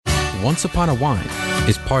Once Upon a Wine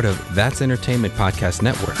is part of That's Entertainment Podcast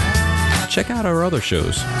Network. Check out our other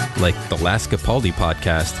shows, like the Last Capaldi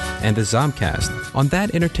Podcast and the Zomcast on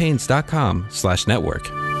thatentertains.com/network.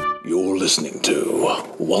 You're listening to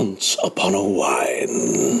Once Upon a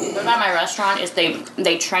Wine. What about my restaurant is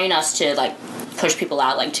they train us to, like, push people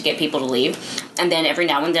out, like, to get people to leave. And then every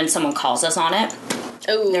now and then someone calls us on it.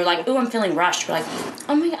 Ooh. They're like, "Ooh, I'm feeling rushed." We're like,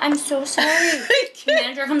 "Oh my God, I'm so sorry." The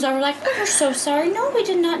manager comes over like, "Oh, we're so sorry. No, we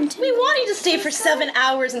did not intend. We want you to stay for 7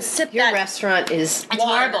 hours and sip Your that. restaurant is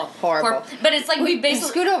Horrible. But it's like we basically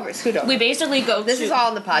scoot over. We basically go. This is all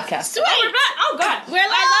in the podcast. Oh, we're back. Oh God, We're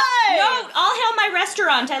live. No, all hail my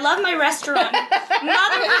restaurant. I love my restaurant.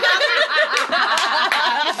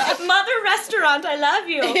 Mother restaurant. I love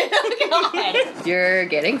you. God. You're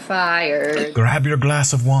getting fired. Grab your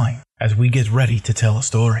glass of wine as we get ready to tell a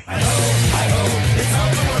story.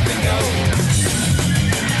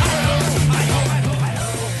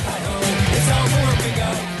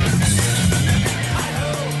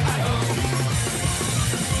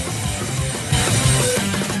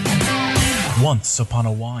 Once Upon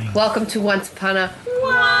a Wine. Welcome to Once Upon a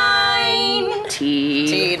Wine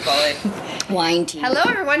Tea. boy. Wine tea. Hello,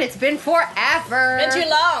 everyone. It's been forever. Been too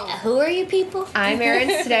long. Who are you people? I'm Erin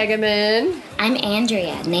Stegeman. I'm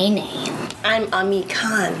Andrea Nene. I'm Ami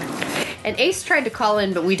Khan. And Ace tried to call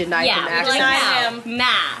in, but we denied him we're access. like, him. nah.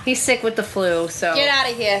 He's sick with the flu, so... Get out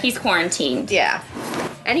of here. He's quarantined. Yeah.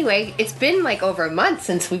 Anyway, it's been like over a month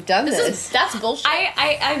since we've done this. That's bullshit.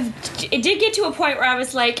 It did get to a point where I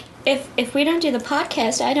was like, if we don't do the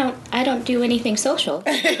podcast, I don't do anything social.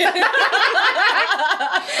 I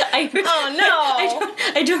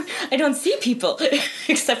don't see people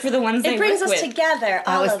except for the ones it brings us together.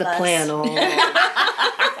 That was the plan.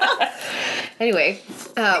 Anyway,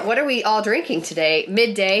 what are we all drinking today?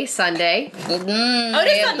 Midday, Sunday. Oh, it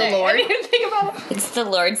is Sunday. The Lord. I didn't even think about it. It's the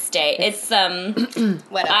Lord's Day. It's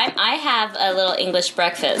Whatever. I have a little English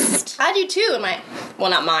breakfast. I do too.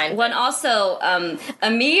 Well, not mine. One also,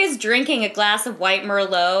 Ami is drinking a glass of white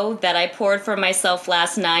Merlot that I poured for myself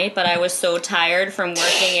last night, but I was so tired from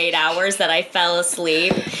working 8 hours that I fell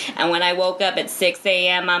asleep. And when I woke up at 6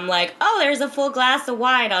 a.m., I'm like, oh, there's a full glass of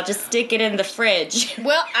wine. I'll just stick it in the fridge.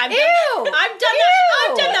 Well, I've done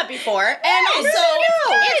that before. And also,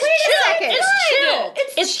 it's chilled.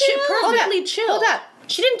 It's chilled. Perfectly chilled. Hold up.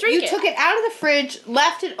 She didn't drink it. You took it out of the fridge,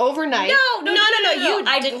 left it overnight. No.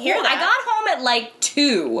 I didn't hear that. I got home at like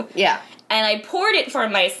 2. Yeah. And I poured it for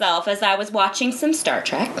myself as I was watching some Star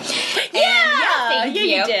Trek. Thank you.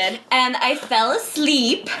 You did. And I fell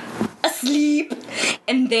asleep.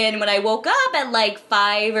 And then when I woke up at like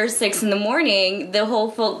 5 or 6 in the morning, the whole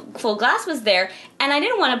full glass was there. And I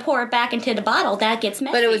didn't want to pour it back into the bottle. That gets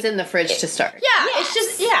messy. But it was in the fridge to start. Yeah, Yes. it's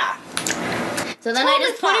just, yeah. So then I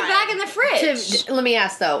just put it back in the fridge. Let me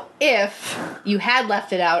ask though, if you had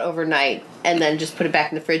left it out overnight and then just put it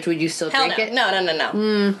back in the fridge, would you still drink it? No. No.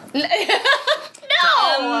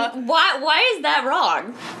 Why is that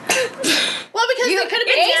wrong? Well, because it could have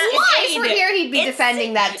been If Ace were here, he'd be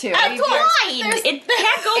defending that too. It's wine. It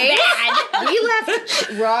can't go bad. We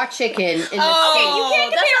left raw chicken in the You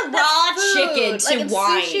can't compare raw chicken to Like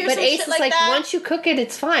wine. sushi or But some Ace shit is like like, that. once you cook it,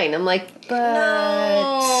 it's fine. I'm like, but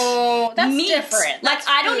No, that's Meat. different. Like That's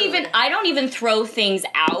I don't food. even throw things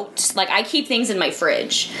out. Like I keep things in my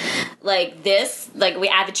fridge. Like this, like I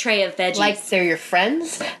have a tray of veggies. like they're your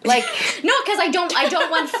friends. Like no, because I don't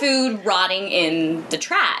want food rotting in the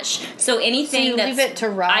trash. So anything you that's leave it to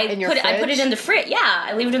rot in your I put fridge? it in the fridge. Yeah,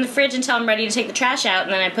 I leave it in the fridge until I'm ready to take the trash out,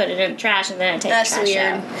 and then I put it in the trash, and then I take That's the trash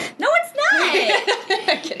weird. out. No, it's not.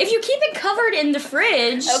 If you keep it covered in the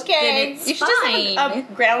fridge, then Okay, it's you should fine. just have a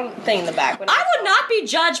ground thing in the back. I would not be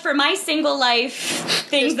judged for my single life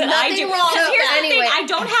things There's that I nothing do. wrong Because with here's that. the thing, I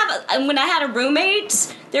don't have. When I had a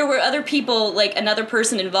roommate, there were other people, like another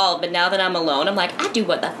person involved. But now that I'm alone, I'm like, I do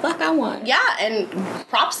what the fuck I want. Yeah, and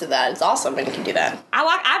props to that. It's awesome when you can do that.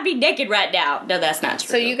 I'd be naked right now. No, that's not true.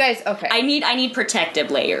 so, you guys, okay? I need protective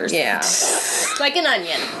layers. yeah. Like an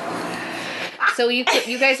onion. So you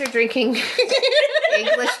guys are drinking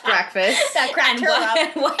English breakfast. That cracked her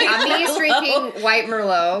up. Ami is drinking white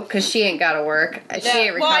Merlot because she ain't got to work. She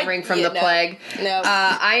ain't recovering from the plague. No.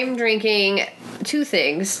 I'm drinking 2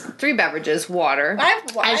 things, 3 beverages, water,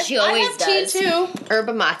 As she always I have does. tea too.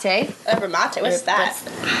 yerba mate. Yerba mate. What's that?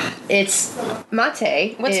 It's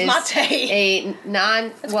mate. What's is mate? A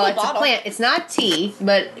non. That's a well, cool it's a bottle. plant. It's not tea,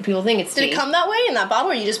 but people think it's tea. Did it come that way in that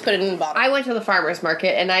bottle, or you just put it in the bottle? I went to the farmer's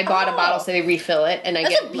market and I bought a bottle so they refill it, and I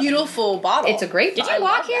That's get a beautiful bottle. It's a great Did bottle. you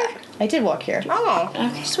walk here? I did walk here. Oh,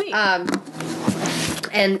 okay, sweet.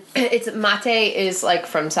 And mate is like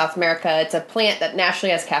from South America. It's a plant that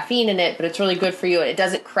naturally has caffeine in it, but it's really good for you and it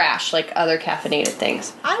doesn't crash like other caffeinated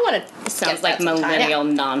things. I want to. Sounds like millennial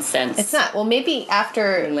nonsense. It's not. Well, maybe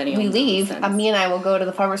after Millennial we leave, nonsense. me and I will go to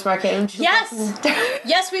the farmer's market and Yes,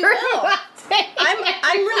 yes, we will.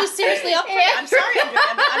 I'm really seriously up for that. I'm sorry, Andrea.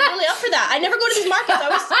 I'm really up for that. I never go to these markets. I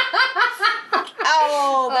was.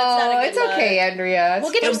 Oh, that's not a good it's okay, Andrea.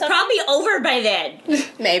 We'll get It you was some. probably over by then.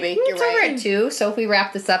 Maybe. You're It's over right. at 2, so if we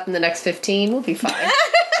wrap this up in the next 15, we'll be fine.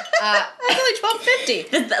 That's only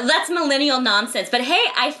 $12.50. That's millennial nonsense. But hey,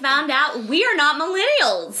 I found out we are not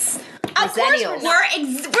millennials. Of course we're Millennials.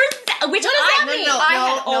 not. Which What does I that mean? No, I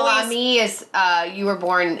had always. me is, you were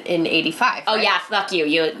born in 85, Oh right? yeah, fuck you.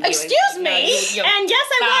 Excuse me. you And yes,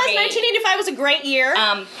 I Bobby. was. 1985 was a great year.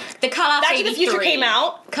 The cutoff Back is to the 83. Future came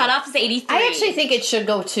out. Cutoff is 83. I actually think it should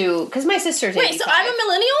go to, because my sister's 85. Wait, so I'm a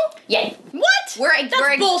millennial? Yeah. What?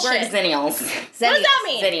 We're bullshit. Zennials. What does that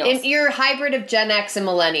mean? Zennials. And you're a hybrid of Gen X and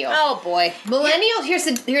millennial. Oh boy. Millennial, here's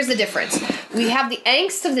the difference. We have the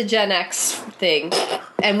angst of the Gen X thing,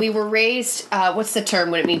 and we were raised, what's the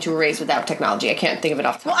term when it means you were raised without technology? I can't think of it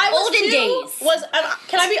off the top. Well, I was Olden two. days.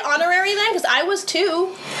 Can I be honorary then? Because I was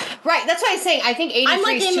 2. Right, that's why I'm saying I think 83 I'm,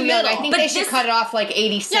 like, is in too the young. I middle. think But they should this- cut it off like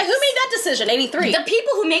 86. Yeah, who made that decision? 83. The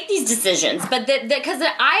people who make these decisions, but because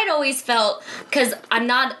I had always felt, because I'm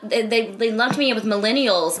not, they lumped me in with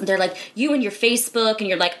millennials, and they're like, you and your Facebook, and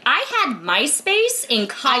you're like, I had MySpace in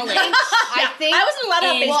college. I think I wasn't allowed to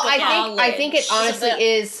have in- Facebook. Well, I think it honestly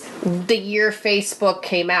is the year Facebook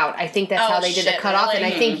came out. I think that's Oh, how they did the shit, cutoff, really?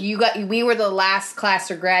 and I think we were the last class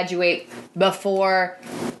to graduate before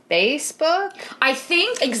Facebook. I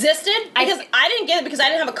think existed because I didn't get it because I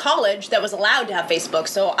didn't have a college that was allowed to have Facebook,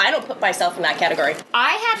 so I don't put myself in that category.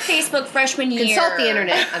 I had Facebook freshman year. Consult the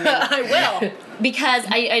internet. I mean, I will. Because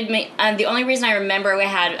the only reason I remember we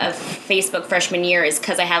had a Facebook freshman year is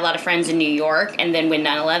because I had a lot of friends in New York, and then when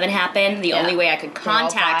 9/11 happened, the only way I could all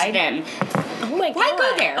contact died? them. Oh my god. Why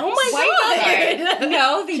go there? Oh my Why god. go there?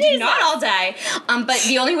 No, they did not all die. But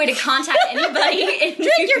the only way to contact anybody in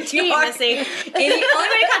Drink your New tea, York, Missy. the only way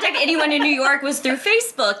to contact anyone in New York was through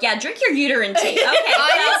Facebook. Yeah, drink your uterine tea. Okay, I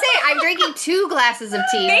so didn't say I'm drinking 2 glasses of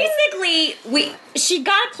tea. basically, she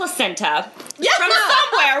got a placenta Yes, from no.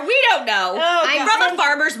 somewhere. We don't know. Oh, I'm from God. a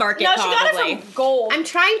farmer's market, No, she probably. got it from Gold. I'm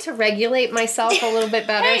trying to regulate myself a little bit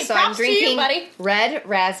better, Hey, so I'm props to you, drinking buddy. red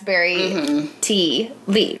raspberry tea.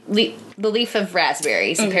 The leaf of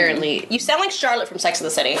raspberries, apparently. You sound like Charlotte from Sex and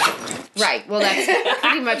the City. Right. Well, that's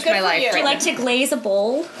pretty much Good my for life. you. Right Do you like to glaze a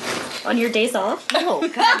bowl on your days off? Oh,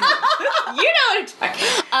 God. You know what I'm talking.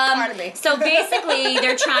 Pardon me. So basically,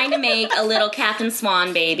 they're trying to make a little Captain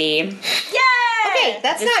Swan baby. Yay! Okay,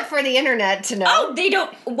 that's not for the internet to know. Oh, they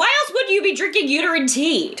don't. Why else would you be drinking uterine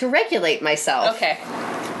tea? To regulate myself. Okay.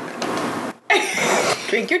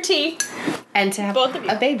 Drink your tea. And to have Both of you.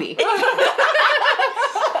 a baby.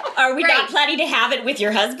 Are we Right. not planning to have it with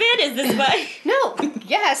your husband? Is this what? No.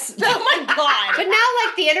 Yes. Oh my god. But now,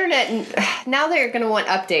 like, the internet, now they're going to want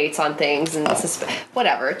updates on things and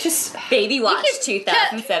whatever. Just. Baby Watch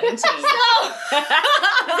 2017.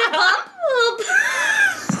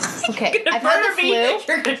 Okay. I've had the flu.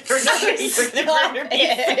 You're gonna murder me. You're gonna murder me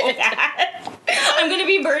so bad. I'm gonna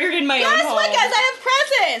be murdered in my own Guys, home. look, guys, I have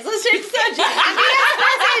presents. Let's change the subject.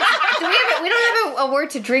 We don't have a word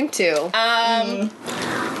to drink to.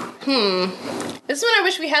 This is when I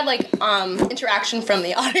wish we had like interaction from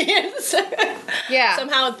the audience. Yeah.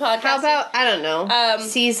 Somehow with podcasting. How about, I don't know,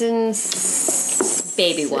 seasons.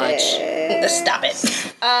 Baby Watch. Stop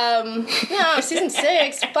it. No, season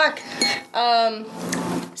 6. Fuck.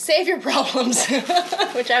 Save Your Problems,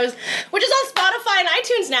 which is on Spotify and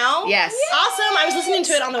iTunes now. Yes. Awesome. I was listening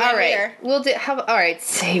to it on the way All right. here. We'll do. All right.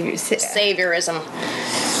 Saviorism.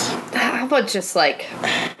 How about just like,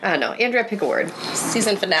 I don't know. Andrea, pick a word.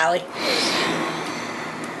 Season finale.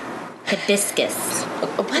 Hibiscus.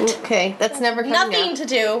 What? Okay. That's never coming Nothing up. to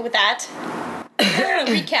do with that.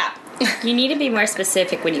 Recap. You need to be more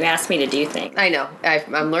specific when you ask me to do things. I know.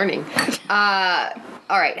 I'm learning.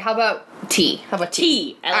 All right. How about tea? How about tea?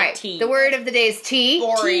 Tea. I All like right. tea. The word of the day is tea.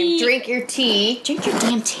 Boring. Tea. Drink your tea. Drink your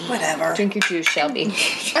damn tea. Whatever. Drink your juice, Shelby.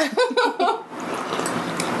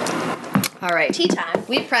 All right. Tea time.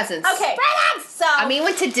 We have presents. Okay. So We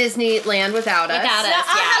went to Disneyland without us. Without us, yeah.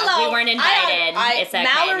 hello. We weren't invited. It's okay.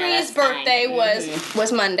 Mallory's birthday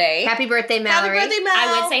was Monday. Happy birthday, Mallory. Happy birthday, Mal.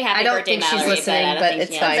 I would say happy I don't birthday, think she's Mallory, listening, I don't but think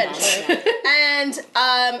it's she fine. knows.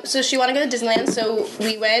 And so she wanted to go to Disneyland, so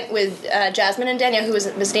we went with Jasmine and Danielle, who was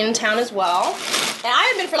visiting in town as well. And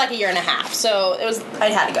I had been for like a year and a half, so I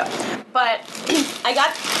had to go. But I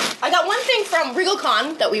got one thing from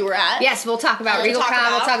RegalCon that we were at. Yes, we'll talk about We'll RegalCon. talk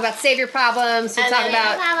about- We'll talk about Save Your Problems. We'll And talk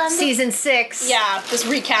then- about season 6. Yeah, just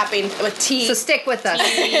recapping with tea. So stick with us.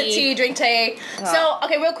 tea, drink tea. So,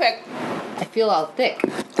 okay, real quick. I feel all thick.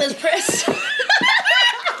 This press.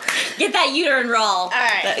 Get that uterine roll. All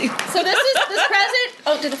right. So this present.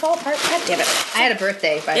 Oh, did it fall apart? God damn it. I had a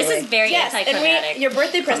birthday, by This the way. is very Yes, anticlimactic. and your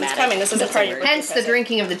birthday present's coming. This is a part of your birthday Hence the present.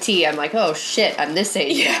 drinking of the tea. I'm like, oh shit, I'm this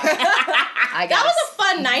age now. I got That was a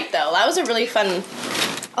fun night, though. That was a really fun.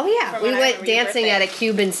 Oh yeah, from we when I went remember your dancing birthday. at a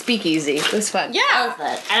Cuban speakeasy. It was fun. Yeah.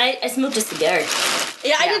 And I smoked a cigar.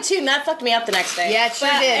 Yeah, I Yeah. did too, and that fucked me up the next day. Yeah, it sure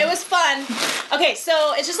But did. It was fun. Okay,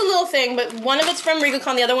 so it's just a little thing, but one of it's from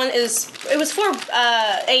RegalCon. The other one was for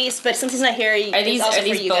Ace, but since he's not here, it's also for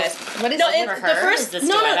you both? guys. What is No, it it- For the her? first- Is this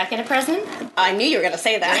no, do no. I not get a present? I knew you were gonna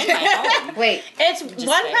say In my that. home. Wait, It's one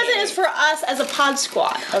saying. present is for us as a pod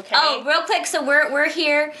squad. Okay. Oh, real quick, so we're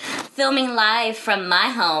here filming live from my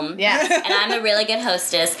home. yes. And I'm a really good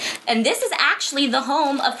hostess. And this is actually the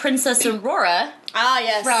home of Princess Aurora Ah,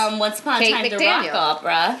 yes. from Once Upon a Kate Time, the McDaniel. Rock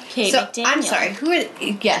Opera. Kate So McDaniel. I'm sorry. Who are?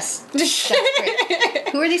 Yes, that's great.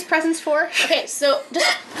 Who are these presents for? Okay, so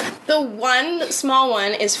just the one small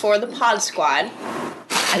one is for the pod squad.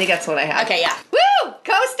 I think that's what I have. Okay, yeah. Woo!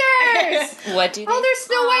 Coasters! What do they Oh, there's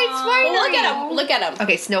Snow White's winery. Well, look at him. Look at him.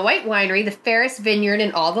 Okay, Snow White Winery, the fairest vineyard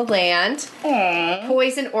in all the land.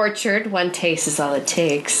 Poison Orchard, one taste is all it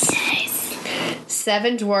takes. Nice.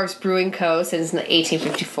 Seven Dwarfs Brewing Co. since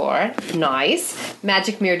 1854. Nice.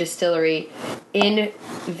 Magic Mirror Distillery in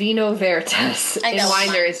Vino Veritas. I In got wine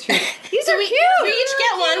one. there is truth. These So are we cute. each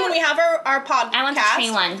get one when we have our podcast. I want to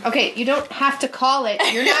train one. Okay, you don't have to call it.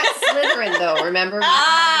 You're not Slytherin, though, remember?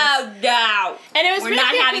 Oh, no. And it was We're really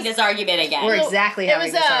not cute having 'cause this argument again. We're exactly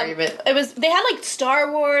having this argument. It was they had like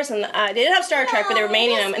Star Wars and they didn't have Star Trek, but they were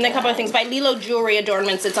making them, and then a couple of things by Lilo Jewelry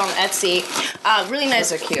Adornments. It's on Etsy. Really nice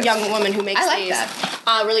Those are cute. young woman who makes I like these.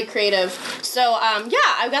 that. Really creative. So yeah,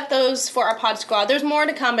 I got those for our pod squad. There's more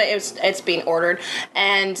to come, but it's being ordered.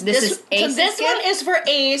 And This is Ace's this one gift? is for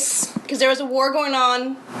Ace because there was a war going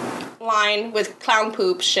on line with clown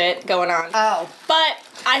poop shit going on. Oh. But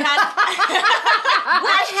I had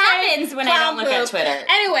What happens when I don't look at Twitter?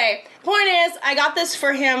 Anyway, point is, I got this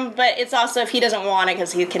for him, but it's also if he doesn't want it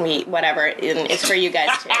because he can eat whatever, and it's for you guys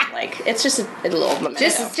too. Like it's just a little memento.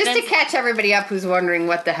 Just to catch everybody up who's wondering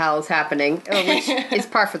what the hell is happening, which is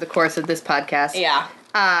par for the course of this podcast. yeah.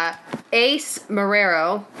 Ace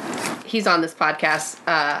Marrero, he's on this podcast.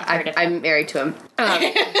 heard of him. I'm married to him.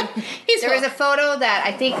 He's There was a photo that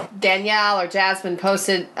I think Danielle or Jasmine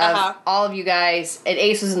posted of all of you guys, and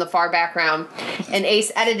Ace was in the far background. And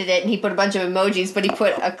Ace edited it, and he put a bunch of emojis, but he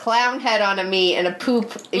put a clown head on a me and a poop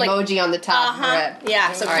emoji on the top.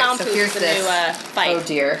 Yeah. So All right, clown so poop here's is the new this. fight. Oh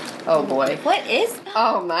dear. Oh boy. What is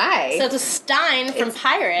Oh my. So it's a Stein from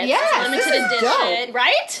Pirates. Yes, It's a limited this is edition, dope.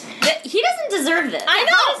 right? that? He doesn't deserve this. I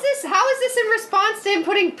know. How is this in response to him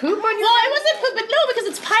putting poop on your Well, head? it wasn't poop, but no, because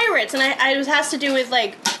it's pirates, and it has to do with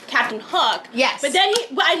like Captain Hook. Yes. But then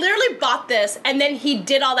I literally bought this, and then he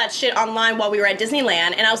did all that shit online while we were at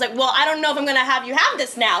Disneyland, and I was like, well, I don't know if I'm gonna have you have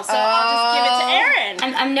this now, so I'll just give it to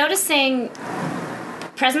Aaron. I'm noticing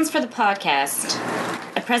presents for the podcast,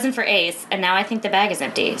 a present for Ace, and now I think the bag is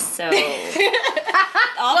empty. So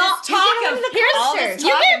all this talk get of one of the all coasters. this You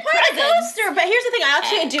talk can of put a presents. coaster, but here's the thing. I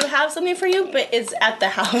actually do have something for you, but it's at the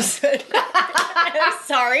house. I'm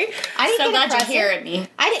sorry. I didn't So get a glad you're present. here at me.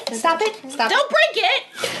 I didn't. Stop it. Stop Don't break it.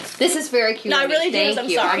 it. This is very cute. No, I of me. really do. Thank I'm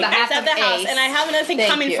you. sorry. On behalf It's at the of house, Ace, and I have another thing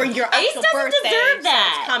thank coming you. for your Ace actual doesn't birthday. deserve so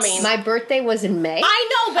that. it's coming. My birthday was in May. I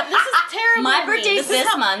know, but this is terrible. My of me. birthday's This is this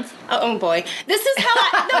how- month. Oh boy, this is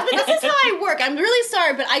how this is how I work. I'm really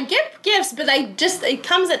sorry, but I get gifts, but it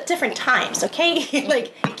comes at different times. Okay,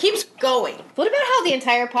 like it keeps going. What about how the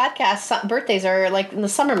entire podcast birthdays are like in the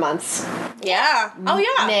summer months? Yeah. Oh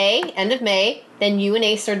yeah. May, end of May. Then you and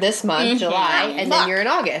Ace are this month, July, and Fuck. then you're in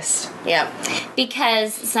August. Yeah.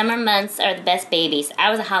 Because summer months are the best babies. I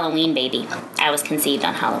was a Halloween baby. I was conceived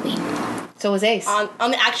on Halloween. So was Ace. On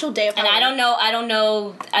the actual day of And I don't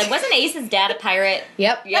know. Wasn't Ace's dad a pirate?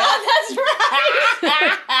 Yep. Yeah, that's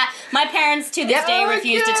right. My parents to this day Oh my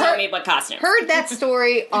refuse to God. tell me what costume. Heard that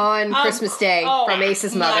story on Christmas Day from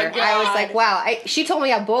Ace's my mother. I was God. like, wow. She told me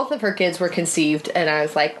how both of her kids were conceived, and I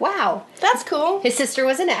was like, wow. That's cool. His sister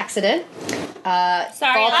was an accident.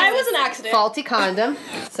 Sorry, I was an accident. Faulty condom.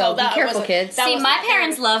 So be that careful, wasn't- kids. that See, was my not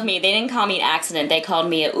parents love me. They didn't call me an accident. They called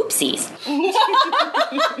me a oopsies.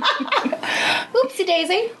 Oopsie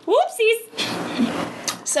daisy.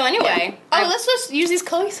 Whoopsies. So anyway, let's just use these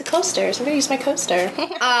coasters. I'm gonna use my coaster.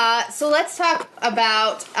 So let's talk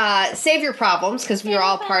about Save Your Problems, because we were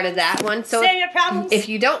all part of that one. So Save Your Problems. If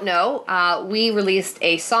you don't know, we released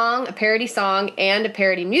a song, a parody song, and a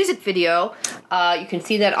parody music video. You can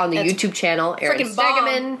see that on the YouTube channel, Aaron freaking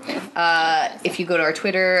bomb. Stegeman. If you go to our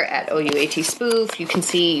Twitter at OUAT Spoof, you can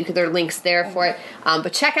see there are links there for it.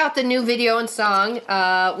 But check out the new video and song.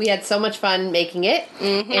 We had so much fun making it. I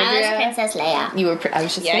Andrea, was Princess Leia. you were. I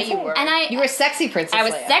was just Yeah, gonna you say. were. And You were sexy Princess I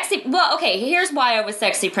was Leia. sexy. Well, okay, here's why I was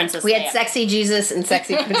sexy Princess We Leia. had sexy Jesus and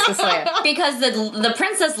sexy Princess Leia. Because the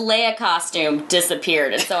Princess Leia costume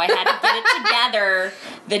disappeared, and so I had to get it together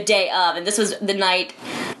the day of, and this was the night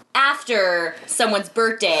after someone's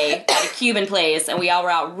birthday at a Cuban place, and we all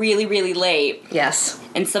were out really, really late, Yes.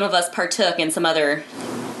 and some of us partook in some other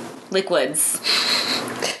liquids.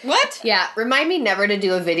 What? Yeah, remind me never to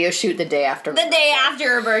do a video shoot the day after. The day after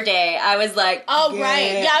her birthday, I was like, Oh,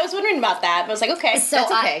 right. Yeah, I was wondering about that. But I was like, okay. So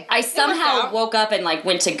That's okay. I somehow out. woke up and like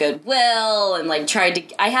went to Goodwill and like tried to.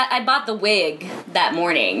 I bought the wig that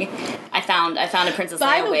morning. I found a Princess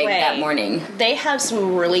By Leia the wig way, that morning. They have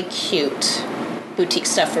some really cute boutique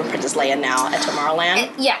stuff from Princess Leia now at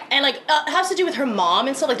Tomorrowland. Yeah. And like it has to do with her mom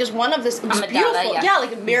and stuff. Like there's one of this Amidala, beautiful, yeah.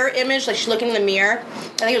 like a mirror image, like she's looking in the mirror.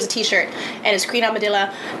 I think it was a T-shirt, and it's Queen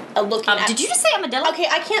Amidala looking. at... Did you just say Armadillo? Okay,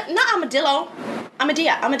 I can't. Not Armadillo.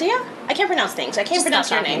 Amadea. I can't pronounce things. I can't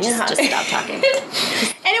pronounce your name. Just stop talking.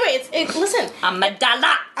 Anyway, it's listen.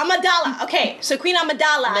 Amidala. Amidala. Okay, so Queen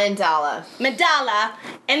Amidala, Mandala. Medala,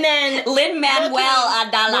 and then Lin Manuel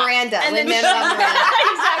Adala. Miranda. And then- Lin-Manuel Miranda.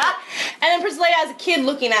 exactly. And then Princess Leia as a kid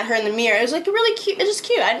looking at her in the mirror. It was like really cute. It's just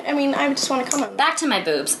cute. I mean, I just want to comment on that. Back to my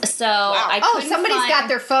boobs. So I Oh, couldn't somebody's find- got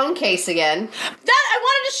their phone case again. That I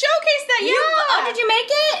wanted to showcase that. Oh, did you make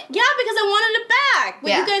it? Yeah, because I wanted it back.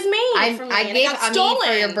 What you guys made for me. I and gave it got a me stolen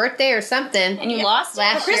for your birthday or something. And you lost it?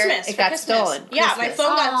 Last for Christmas. year, it for got Christmas. stolen. Yeah, my Christmas.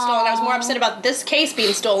 phone got stolen. I was more upset about this case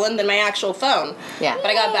being stolen than my actual phone. Yeah. But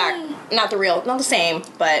I got it back. Not the same,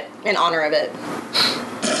 but in honor of it.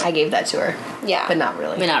 I gave that to her. Yeah. But not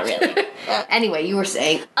really. But not really. Anyway, you were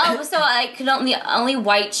saying. Oh, so I could only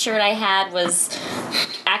white shirt I had was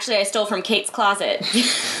actually I stole from Kate's closet.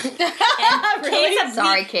 And Really? Kate's a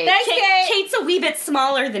Sorry, Kate. Thanks, Kate. Kate's a wee bit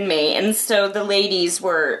smaller than me, and so the ladies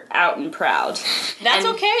were out and proud. That's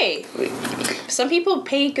And okay. Some people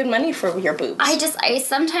pay good money for your boobs. I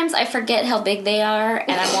sometimes I forget how big they are,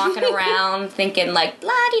 and I'm walking around thinking like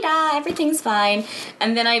la di da, everything's fine,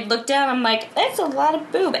 and then I look down, I'm like, that's a lot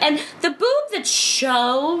of boob, and the boob that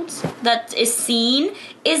showed that is seen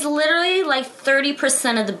is literally like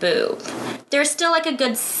 30% of the boob. There's still like a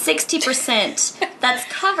good 60% that's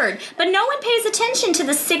covered, but no one pays attention to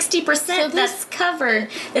the 60% that's covered.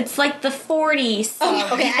 It's like the 40. So.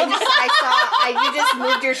 Okay, you just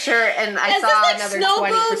moved your shirt and I Is saw this like another snow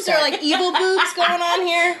 20%. boobs or like evil boobs going on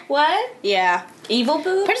here? What? Yeah. Evil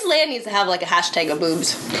boob? Princess Leia needs to have like a hashtag of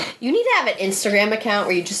boobs. You need to have an Instagram account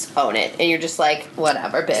where you just own it and you're just like,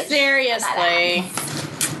 whatever, bitch. Seriously.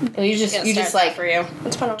 And you just Start like for you.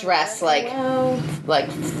 Let's put on dress like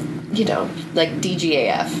you know, like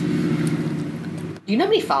DGAF. Do you know how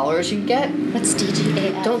many followers you get? What's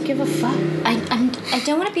DGAF? Don't give a fuck. I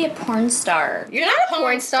don't want to be a porn star. You're not a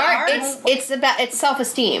porn star. It's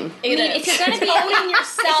self-esteem. I mean, if you're going to be owning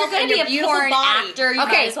yourself if you're going and to your be a beautiful porn body. actor, you might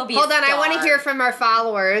Okay, as well be hold a on. I want to star. hear from our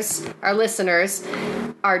followers, our listeners,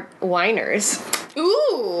 our whiners.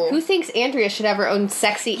 Ooh. Who thinks Andrea should have her own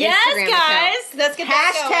sexy Yes, Instagram guys. account? Let's get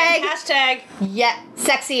that going. Hashtag. Yeah,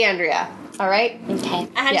 sexy Andrea. All right, Okay.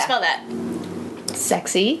 How do you Yeah. spell that?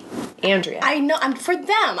 sexy Andrea. I know. I'm for them.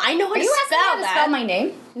 I know how Are to you asking me spell how to that. spell my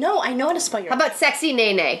name? No, I know how to spell your. How about sexy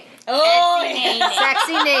Nene? Oh, Sexy yeah. Nene.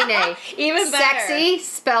 Sexy Nene. Even better. Sexy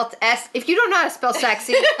spelt S. If you don't know how to spell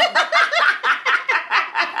sexy,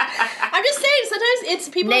 I'm just saying. Sometimes it's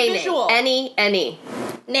people are Nene. visual. Any.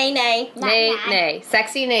 Nay. Nay.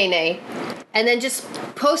 Sexy Nene. And then just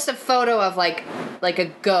post a photo of like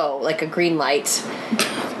a green light.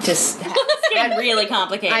 Just It's getting really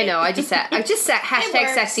complicated. I know. I just said hashtag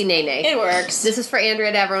works. sexy Nene. It works. This is for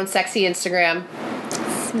Andrea to have her own sexy Instagram.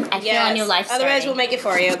 I feel a new life story. Otherwise, we'll make it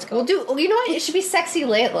for you. It's cool. We'll do. Well, you know what? It should be sexy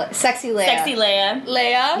Leia. Sexy Leia. Sexy Leia.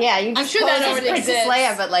 Leia. Yeah, you I'm just sure that pose as already Princess exists.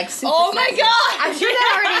 Leia, but like super Oh my sexy. god! I'm sure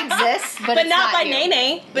that already exists, but But it's not by you.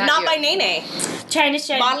 Nene. But Not not you. by Nene. Trying to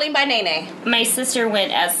show Modeling by Nene. my sister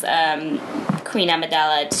went as Queen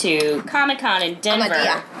Amidala to Comic-Con in Denver.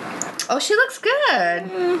 Amadea. Oh, she looks good.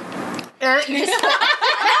 You just No, she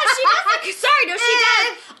doesn't Sorry, no, she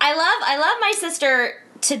does. I love my sister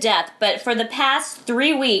to death, but for the past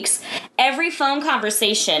 3 weeks, every phone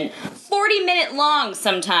conversation, 40-minute long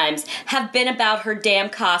sometimes, have been about her damn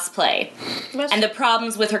cosplay and the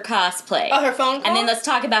problems with her cosplay. Oh, her phone call? And then let's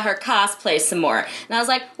talk about her cosplay some more. And I was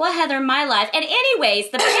like, well, Heather, my life. And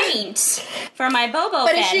anyways, the paint for my Bobo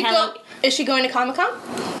But fan. is she going to Comic-Con?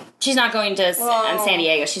 She's not going to San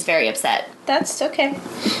Diego. She's very upset. That's okay.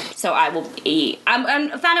 So I will be. I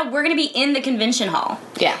found out we're going to be in the convention hall.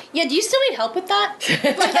 Yeah. Yeah, do you still need help with that?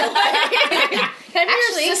 Can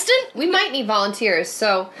I be your assistant? We might need volunteers.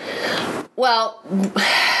 So, well,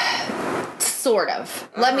 sort of.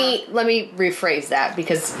 Let me rephrase that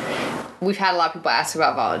because we've had a lot of people ask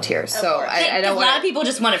about volunteers. So I don't want. A lot of people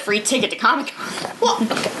just want a free ticket to Comic-Con. Well,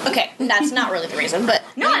 okay, that's not really the reason, but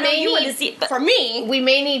No, I know you want to see it, but for me, We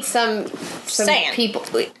may need some Saying. people.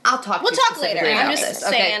 I'll talk. we'll to you talk later. specifically I'm about just this.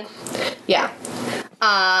 saying. Okay. Yeah.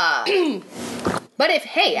 But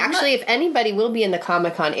if anybody will be in the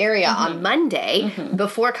Comic-Con area on Monday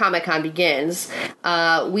before Comic-Con begins,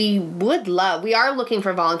 we are looking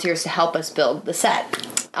for volunteers to help us build the set.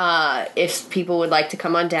 If people would like to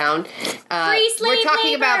come on down. Free slave we're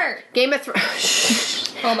talking labor. about Game of Thrones.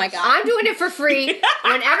 Oh my god. I'm doing it for free.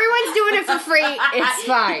 When everyone's doing it for free, it's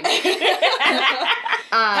fine.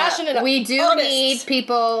 Passionate We do artists. need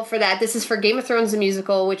people for that. This is for Game of Thrones the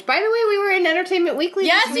musical, which, by the way, we were in Entertainment Weekly.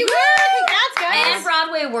 Yes, this you week. were. Congrats, guys. and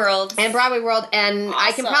Broadway World. And Broadway World, and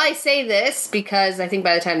I can Awesome. probably say this because I think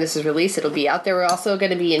by the time this is released, it'll be out there. We're also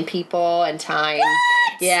going to be in People and Time.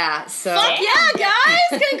 What? Yeah, so. Fuck yeah,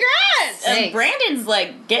 guys! Congrats. Thanks. Brandon's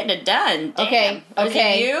like getting it done. Damn. Okay, Was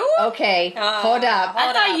okay. it you? Okay, hold up.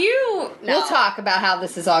 I thought you. We'll talk about how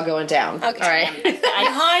this is all going down. Okay. All right.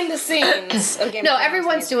 Behind the scenes of Game No, of Thrones.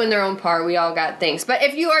 everyone's doing their own part. We all got things. But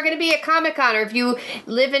if you are going to be at Comic-Con or if you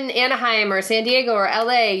live in Anaheim or San Diego or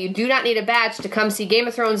LA, you do not need a badge to come see Game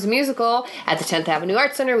of Thrones the musical at the 10th Avenue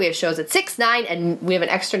Arts Center. We have shows at 6, 9, and we have an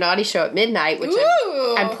extra naughty show at midnight, which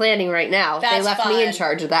Ooh. I'm planning right now. They That's left me in fun.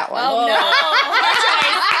 charge of that one. Oh no.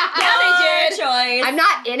 Yeah, they did. Choice. I'm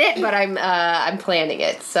not in it, but I'm planning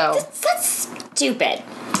it. So That's stupid.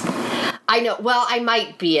 I know. Well, I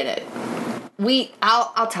might be in it.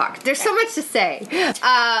 I'll talk. There's so much to say.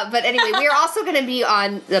 But anyway, we are also going to be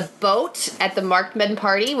on the boat at the Markman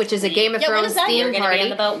Party, which is a Game of Yeah, when Thrones is that? You're themed gonna be party. on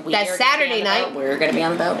the boat. We That's are gonna be Saturday on the night. boat. We're going to be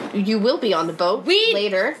on the boat. You will be on the boat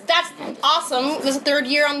later. That's awesome. This is the third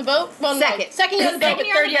year on the boat? Well, no, Second year on the boat, but Second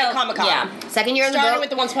year on third the year at boat. Comic-Con. Yeah. Second year on the Starting boat. with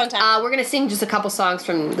the Once Upon a Time. We're going to sing just a couple songs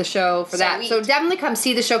from the show for that. Sweet. So definitely come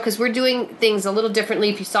see the show because we're doing things a little differently.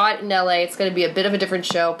 If you saw it in LA, it's going to be a bit of a different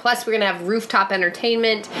show. Plus, we're going to have rooftop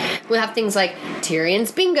entertainment. We'll have things like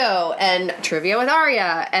Tyrion's Bingo and Trivia with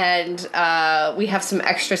Arya. And we have some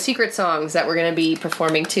extra secret songs that we're going to be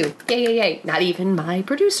performing too. Yay, yay, yay. Not even my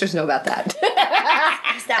producers know about that.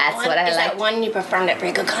 Is that That's one? what I Is like. that one you performed at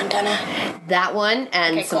Rico Donna? That one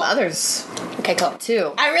and Okay, some cool. others Okay, cool.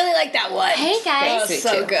 too. I really like that one. Hey, That guys. was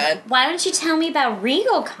so good. Why don't you tell me about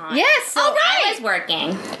RegalCon? Yes, so I was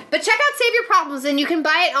working. But check out Save Your Problems, and you can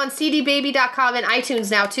buy it on cdbaby.com and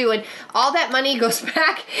iTunes now, too. And all that money goes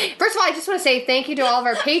back. First of all, I just want to say thank you to all of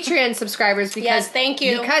our Patreon subscribers. Because Yes, thank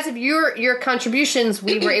you. Because of your contributions,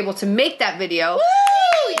 we were able to make that video.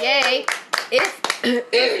 Woo! Yay!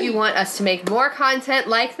 If you want us to make more content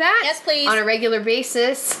like that, Yes, please. on a regular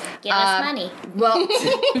basis, Give us money. Well,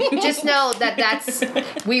 just know that's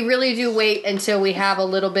we really do wait until we have a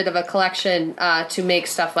little bit of a collection to make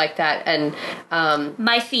stuff like that, and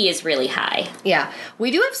My fee is really high. yeah,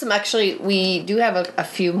 we do have some. Actually, we do have a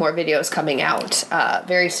few more videos coming out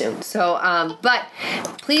very soon. So, but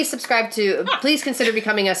please subscribe to. Please consider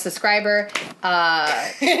becoming a subscriber.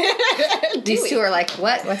 These two are like,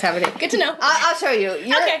 what? What's happening? Good to know. I'll show you.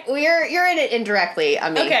 Okay. You're in it indirectly. I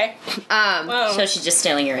mean, Okay. Whoa. So she's just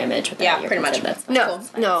stealing your image. Without Yeah, your pretty much. consent. That's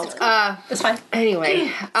fine. No, Cool. no. That's fine.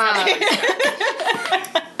 Anyway, I'm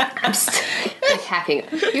like hacking.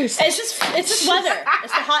 It's just weather.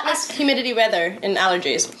 It's the hotness, humidity, weather, and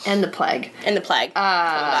allergies, And the plague. and the plague.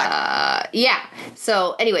 Yeah.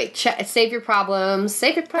 So anyway, save your problems.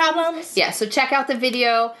 Save your problems. Yeah. So check out the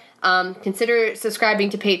video. Consider subscribing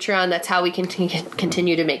to Patreon. That's how we can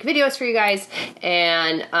continue to make videos for you guys.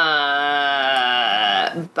 And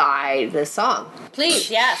buy the song.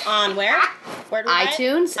 Please, yes. On where? Where do we buy it?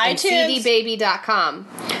 iTunes and iTunes. cdbaby.com.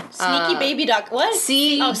 Sneakybaby. What?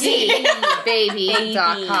 cdbaby.com.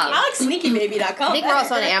 I like sneakybaby.com. I think we're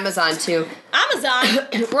also on Amazon too. Amazon.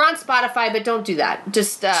 We're on Spotify, but don't do that.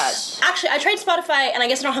 Just Actually, I tried Spotify, and I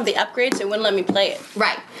guess I don't have the upgrade, so it wouldn't let me play it.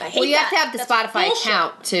 right. I hate Well, you that. have to have the That's Spotify bullshit.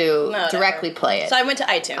 account to Whatever. directly play it. So I went to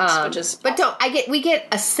iTunes, which is But we get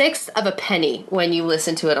a sixth of a penny when you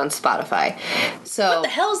listen to it on Spotify. So what the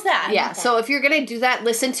hell is that? Yeah, so if you're gonna do that,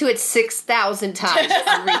 listen to it 6,000 times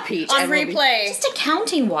on repeat. On and we'll be- replay. Just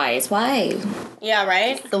accounting wise, why? Yeah,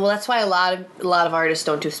 right. Well, that's why a lot of artists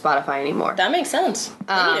don't do Spotify anymore. That makes sense.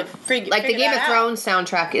 I need to Like the figure Game that of out. Thrones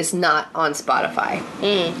soundtrack is not on Spotify.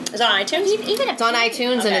 Is it on iTunes? Even It's on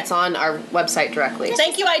iTunes and Okay. it's on our website directly.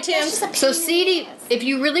 Thank you, iTunes. So CD, if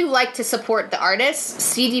you really like to support the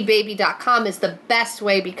artists, cdbaby.com is the best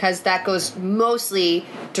way because that goes mostly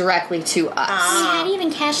directly to us. How do you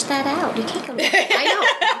even cash that out? You can't go. I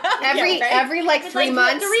know. Every Yeah, right? every like 3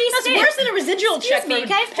 months. That's worse than a residual check. Excuse me, for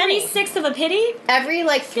can I have penny. 3/6 of a pity? Every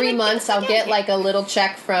like 3 months, I'll get like a little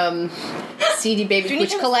check from CD Baby, you which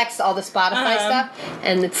need to- collects all the Spotify stuff,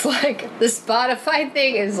 and it's like the Spotify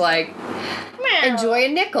thing is like enjoy a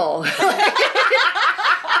nickel.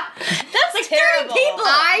 That's like terrible.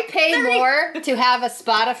 I pay more to have a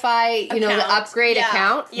Spotify, the Account. upgrade Yeah,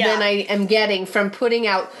 account yeah. than I am getting from putting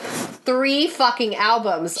out 3 fucking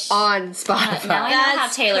albums on Spotify. Now I know how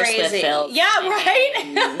Taylor Swift feels. Yeah,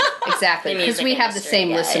 right. Exactly, The because we music have the industry,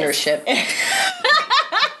 same guys. listenership.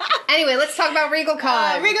 Anyway, let's talk about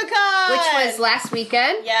RegalCon. RegalCon, which was last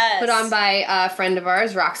weekend. Yes. Put on by a friend of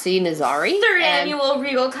ours, Roxy Nazari. Third And annual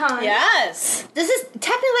RegalCon. Yes. This is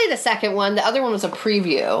technically the second one. The other one was a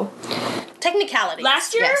preview. Technicality.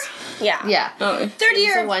 Last year? Yes. Yeah. Yeah. Oh. Third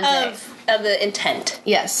year It was a one of the intent.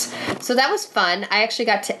 Yes. So that was fun. I actually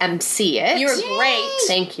got to MC it. You were great.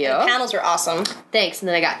 Thank you. The panels were awesome. Thanks. And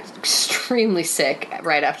then I got extremely sick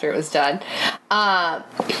right after it was done.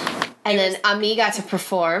 And then Ami got to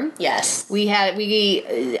perform. Yes.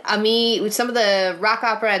 Ami, some of the rock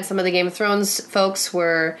opera and some of the Game of Thrones folks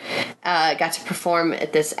got to perform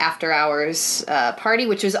at this after hours party,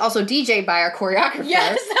 which was also DJ'd by our choreographer.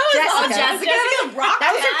 Yes, that was Jessica. awesome. Jessica rocked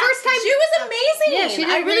That was her first time. She was amazing. Yeah, she did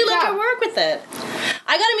a I really great loved job. her work with it.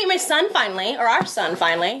 I got to meet my son finally, or our son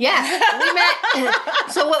finally. Yes, we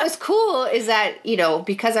met. So what was cool is that,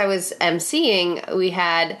 because I was emceeing, we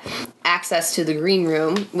had access to the green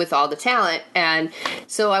room with all the talent. And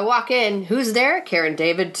so I walk in, who's there? Karen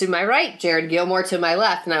David to my right, Jared Gilmore to my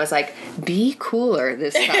left. And I was like, be cooler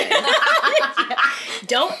this time.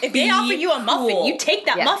 If they offer you a muffin, you take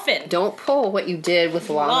that Yeah. muffin. Don't pull what you did with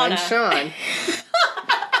Lana and Sean.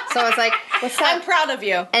 So I was like, what's I'm that? proud of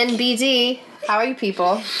you. NBD, how are you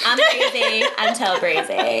people? I'm crazy. I'm so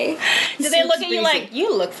crazy. Did they look at you breezy. like,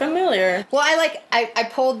 you look familiar? Well, I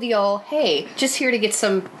pulled the old, hey, just here to get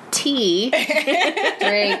some tea.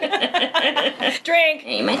 Drink. Drink.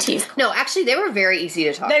 Hey, my teeth. No, actually, they were very easy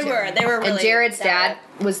to talk They to. were really. And Jared's dad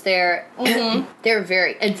was there. Mm-hmm. They were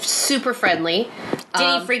very super friendly.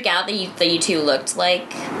 Did he freak out that you two looked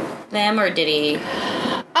like them, or did he?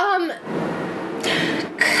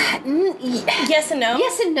 Yes and no.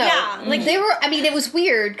 Yes and no. Yeah, Like they were. I mean, it was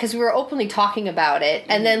weird because we were openly talking about it,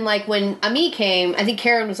 and then like when Ami came, I think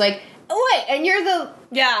Karen was like, "Oh wait, and you're the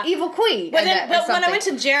evil queen." But, and but when I went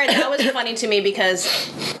to Jared, that was funny to me because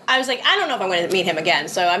I was like, I don't know if I'm going to meet him again,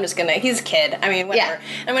 so I'm just gonna. He's a kid. I mean, whatever.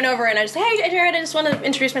 Yeah. I went over and I was like, hey, Jared, I just want to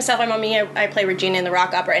introduce myself. I'm Ami. I play Regina in the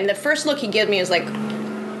rock opera. And the first look he gave me was like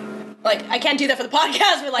I can't do that for the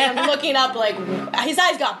podcast, but like I'm looking up, like his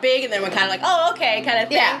eyes got big, and then we're kind of like, oh, okay, kind of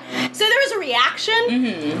thing. Yeah. So there was a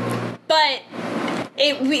reaction, but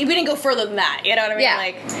we didn't go further than that. You know what I mean? Yeah.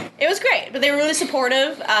 Like it was great, but they were really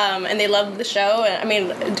supportive, and they loved the show. And I mean,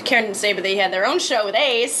 Karen didn't say, but they had their own show with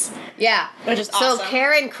Ace. Yeah, Which is so awesome.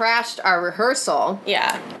 Karen crashed our rehearsal.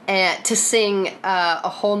 Yeah. And to sing A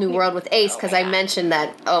Whole New World with Ace, because I mentioned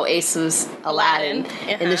that Ace was Aladdin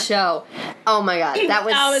in the show. Oh my god, that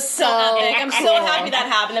was so epic. I'm so happy that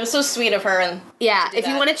happened. It was so sweet of her. And yeah, to do if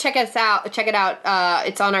you that. want to check it out.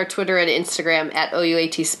 It's on our Twitter and Instagram at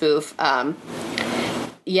OUAT Spoof.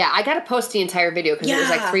 Yeah, I got to post the entire video because it was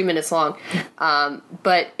like 3 minutes long.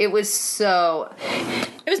 But it was so.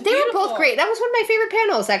 It was They were beautiful. both great. That was one of my favorite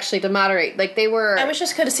panels actually to moderate. Like they were. I wish I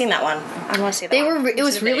could have seen that one. I want to see that. They one. were. It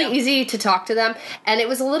was See the really video. easy to talk to them, and it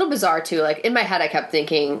was a little bizarre too. Like in my head, I kept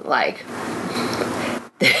thinking like,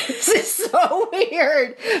 this is so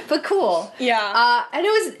weird, but cool. Yeah. And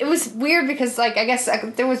it was weird because, like, I guess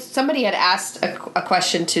there was somebody had asked a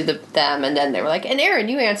question to them, and then they were like, "And Aaron,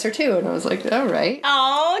 you answer too," and I was like, "All right."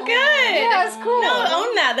 Oh, good. Yeah, it's cool. No,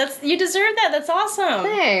 own that. You deserve that. That's awesome.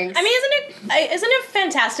 Thanks. I mean, isn't it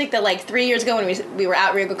fantastic that like 3 years ago when we were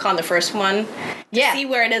at RegalCon, the first one, to see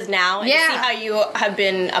where it is now, and to see how you have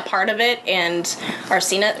been a part of it and are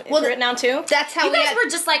seeing it through it now too. That's how You guys were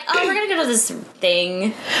just like, oh, we're gonna go to this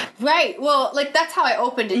thing. Right. Well, like, that's how I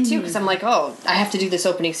opened it too, because I'm like, oh, I have to do this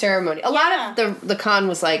opening ceremony. A lot of the con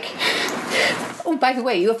was like, oh, by the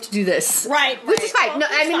way, you have to do this. Right. Which is fine. Well, No,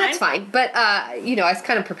 I mean, that's fine. But, you know, I was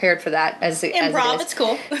kind of prepared for that as Improv, it is. it's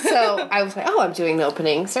cool. So I was like, oh, I'm doing the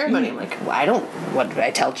opening ceremony. I'm like, well, what did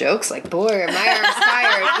I tell jokes? Like, boy, are my arms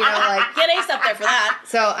tired, you know, like. Get Ace up there for that.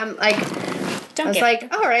 So I'm like, I was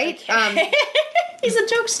like, all right. He's a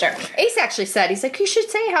jokester. Ace actually said, he's like, you should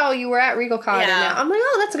say how you were at RegalCon. Yeah. And now I'm like,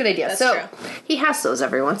 oh, that's a good idea. That's so true. he has those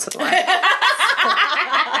every once in a while.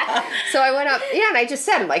 So I went up, and I just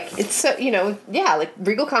said, like, it's so, you know, like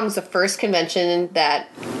RegalCon was the first convention that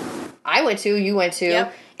I went to, you went to.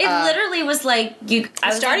 Yep. It literally was like, I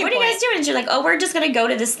was like, what are you guys doing? And you're like, oh, we're just gonna go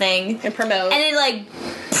to this thing. And promote. And it like,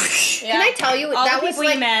 Can I tell you, all that the was people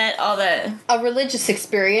like you met, all the... a religious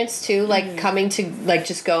experience too, like coming to, like,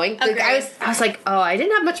 just going. Like, I was like, oh, I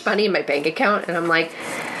didn't have much money in my bank account, and I'm like,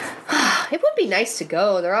 it would be nice to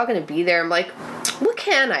go. They're all going to be there. I'm like, what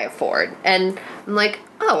can I afford? And I'm like,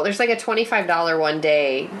 oh, there's like a $25 one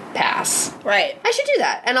day pass. Right. I should do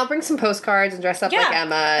that. And I'll bring some postcards and dress up like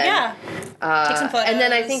Emma. And, take some photos. And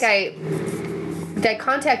then I think did I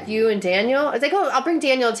contact you and Daniel? I was like, oh, I'll bring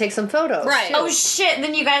Daniel to take some photos. Right. too. Oh shit,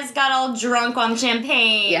 then you guys got all drunk on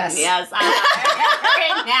champagne. Yes. Yes. I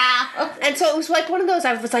remember now. And so it was like one of those,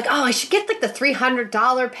 I was like, oh, I should get like the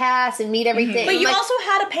 $300 pass and meet everything. But you like, also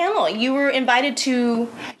had a panel. You were invited to...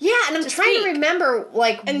 yeah, and I'm trying to remember,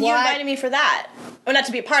 like, And what, you invited me for that. Well, not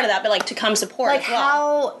to be a part of that, but like to come support like as well.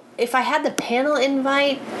 how, if I had the panel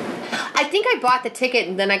invite, I think I bought the ticket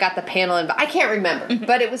and then I got the panel invite. I can't remember,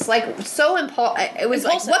 but it was like so it was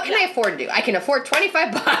Impulsive, like, what can I afford to do? I can afford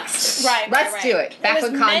 $25. Right. Let's do it. Back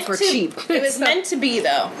when cons were cheap. It was meant to be,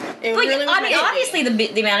 though. It Like, really was I meant mean, to be. obviously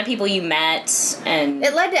the amount of people you met and...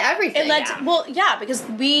 It led to everything. It led to, well, yeah, because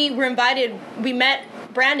we were invited. We met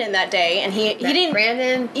Brandon that day, and he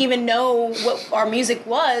didn't even know what our music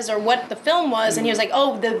was or what the film was, and he was like,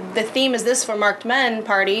 "Oh, the theme is this for Marked Men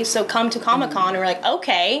party, so come to Comic-Con." And we're like,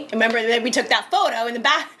 "Okay." Remember that we took that photo in the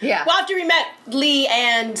back. Yeah. Well, after we met Lee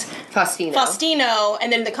and Faustino,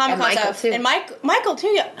 and then the Comic-Con and Michael stuff, too. and Michael too.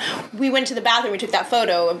 Yeah. We went to the bathroom, we took that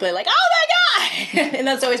photo, and be like, "Oh my god!" And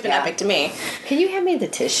that's always been epic to me. Can you hand me the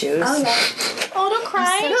tissues? Oh, yeah. Oh, don't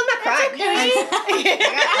cry. No, I'm not crying. I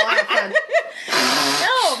got a lot of fun.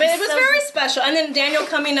 No, but it was very special. And then Daniel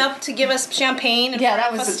coming up to give us champagne and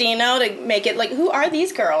that was Faustino to make it like, who are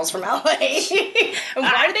these girls from LA? And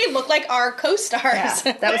why do they look like our co-stars?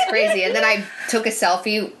 Yeah, that was crazy. And then I took a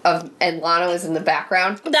selfie and Lana was in the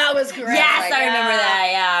background. That was great. Yes, I remember that,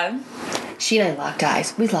 yeah. She and I locked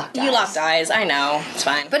eyes. We locked eyes. You locked eyes. I know. It's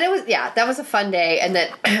fine. But it was, that was a fun day. And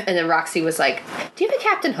then Roxy was like, do you have a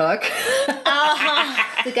Captain Hook?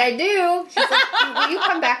 Like, I do. She's like, will you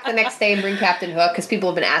come back the next day and bring Captain Hook? Because people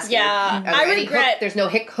have been asking. Yeah. I regret. There's no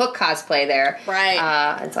Hook cosplay there. Right.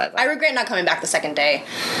 And so I regret not coming back the second day.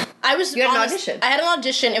 You had an audition. I had an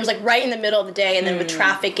audition. It was like right in the middle of the day, and then with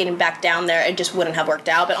traffic getting back down there, it just wouldn't have worked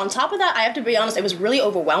out. But on top of that, I have to be honest, it was really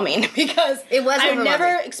overwhelming because I've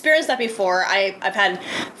never experienced that before. I've had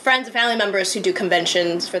friends and family members who do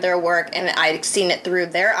conventions for their work, and I've seen it through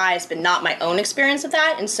their eyes, but not my own experience of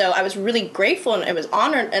that. And so I was really grateful, and it was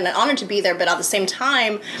an honor to be there. But at the same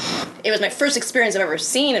time, it was my first experience I've ever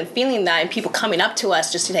seen and feeling that, and people coming up to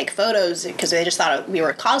us just to take photos because they just thought we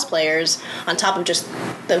were cosplayers on top of just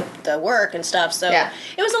the work and stuff. So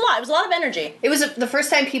it was a lot. It was a lot of energy. It was the first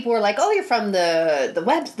time people were like, "Oh, you're from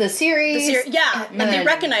the series." Yeah, and they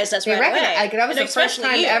recognized us right away. Like, that was the first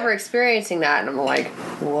time ever experiencing that, and I'm like,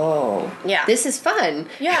 "Whoa, this is fun."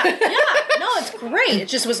 Yeah. No, it's great. It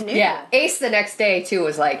just was new. Yeah. Ace the next day too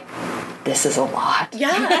was like, "This is a lot." Yeah.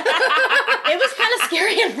 It was kind of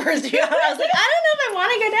scary at first. I was like, I don't know if I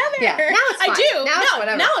want to go down there. Yeah, now it's fine. I do. Now it's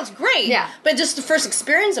whatever. Now it's great. Yeah. But just the first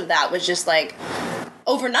experience of that was just like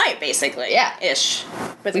overnight, basically. Yeah. Ish.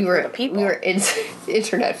 With We a were group of people. We were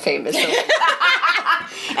internet famous.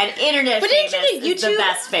 And internet But famous didn't you get is the YouTube?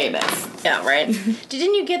 best famous. Yeah, right.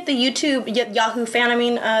 Didn't you get the YouTube Yahoo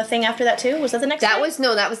fan thing after that too? Was that the next day? That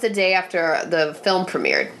was the day after the film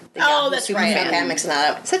premiered. Oh, that's right. Okay, I'm mixing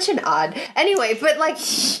that up. Such an odd. Anyway, but like,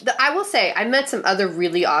 I will say, I met some other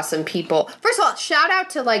really awesome people. First of all, shout out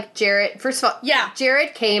to like Jared. First of all,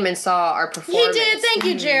 Jared came and saw our performance. He did. Thank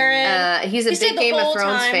you, Jared. He's a big Game of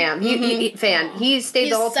Thrones fan. He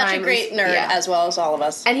stayed the whole time. He's such a great nerd, as well as all of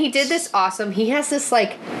us. And he did this awesome. He has this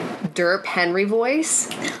like derp Henry voice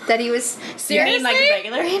that he was. Seriously, like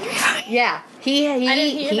regular Henry. Yeah. He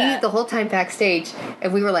the whole time backstage,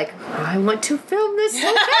 and we were like, I want to film this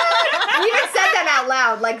so bad. We even said that out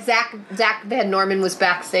loud. Like Zach Van Norman was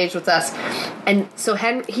backstage with us, and so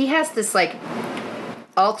he has this like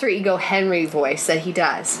alter ego Henry voice that he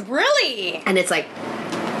does. Really? And it's like,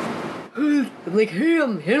 like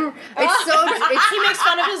him. It's so. He makes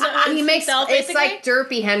fun of his own himself, basically? It's like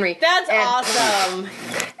derpy Henry. That's awesome.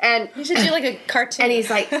 And you should do like a cartoon. And he's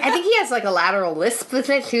like, I think he has like a lateral lisp with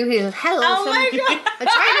it too. He's like, hello. Oh my god! I'm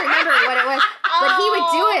trying to remember what it was, but he would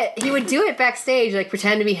do it. He would do it backstage, like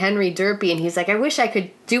pretend to be Henry Derpy, and he's like, I wish I could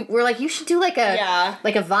do. We're like, you should do like a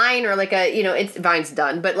Vine or like a it's Vine's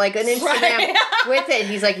done, but like an Instagram with it. And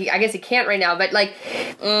he's like, I guess he can't right now, but like,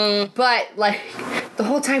 but like the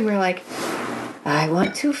whole time we're like, I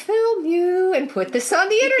want to film you and put this on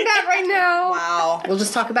the internet right now. Wow. We'll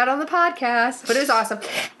just talk about it on the podcast. But it was awesome.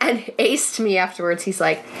 And Ace to me afterwards, he's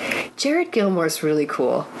like, Jared Gilmore's really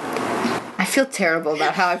cool. I feel terrible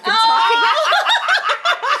about how I've been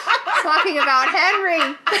talking about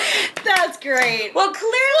Henry. That's great. Well,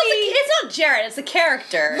 clearly... it's not Jared, it's the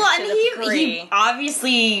character. Well, and he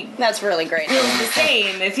obviously... That's really great. Feels the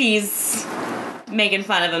same if he's... making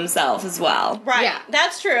fun of himself as well. Right. Yeah.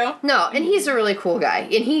 That's true. No, and he's a really cool guy.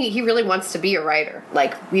 And he really wants to be a writer.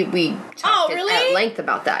 Like, we talked at length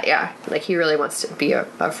about that, yeah. Like, he really wants to be a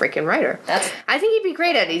freaking writer. I think he'd be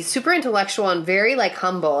great at it. He's super intellectual and very, like,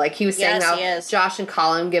 humble. Like, he was saying how Josh and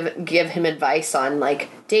Colin give him advice on, like,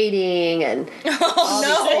 dating and all these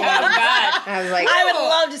things. Oh, God. I was like... I would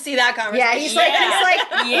love to see that conversation. Yeah,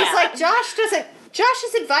 he's like,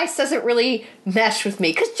 Josh's advice doesn't really mesh with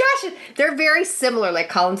me. Because they're very similar. Like,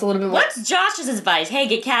 Colin's a little bit more... What's Josh's advice? Hey,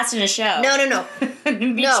 get cast in a show. No.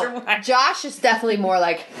 Josh is definitely more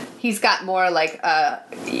like... He's got more, like,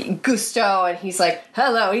 gusto, and he's like,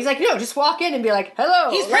 hello. He's like, no, just walk in and be like,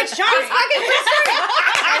 hello. He's Prince Charming.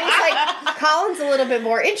 And he's like, Colin's a little bit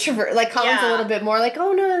more introvert. Like, Colin's a little bit more like,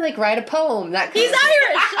 oh, no, like, write a poem. That he's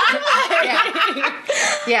Irish.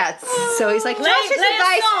 Yeah. So he's like, Josh's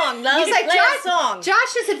advice... He's like,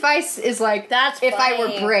 Josh's advice is like, if I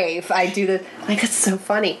were brave, I'd do this. Like, it's so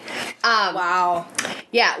funny. Wow.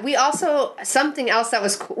 Yeah, we also, something else that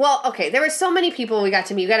was cool. Well, okay, there were so many people we got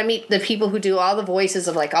to meet. We got to meet the people who do all the voices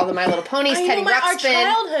of, like, all the My Little Ponies, Teddy Ruxpin. Our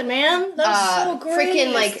childhood, man. That was so great.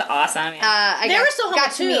 Freaking, like... That's awesome. They were so humble,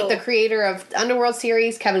 got to meet the creator of Underworld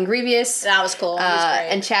series, Kevin Grievous. That was cool. He was great.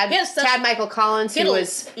 And Chad Michael Collins, who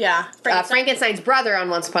was Frankenstein's brother on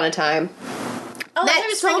Once Upon a Time. Oh,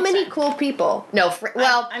 met so many cool people. No,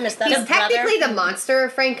 I missed that. He's technically the monster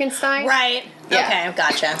of Frankenstein. Right. Yeah. Okay,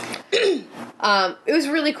 gotcha. It was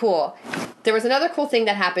really cool. There was another cool thing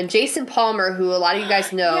that happened. Jason Palmer, who a lot of you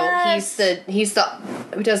guys know, he's the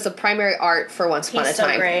who does the primary art for Once Upon a Time.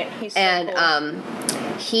 He's so great. He's so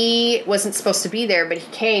cool. He wasn't supposed to be there, but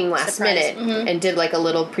he came last minute and did like a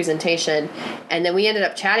little presentation, and then we ended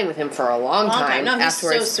up chatting with him for a long time no,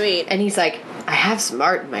 afterwards. He's so sweet. I like, I have some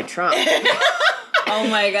art in my trunk. Oh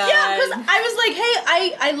my god! Yeah, because I was like,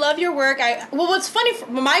 hey, I love your work. What's funny?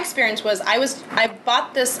 My experience was I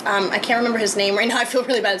bought this. I can't remember his name right now. I feel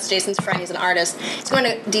really bad. It's Jason's friend. He's an artist. He's going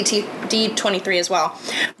to D23 as well.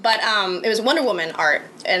 But it was Wonder Woman art,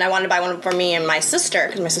 and I wanted to buy one for me and my sister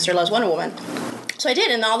because my sister loves Wonder Woman. So I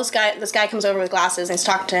did, and this guy comes over with glasses, and he's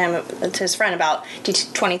talking to his friend about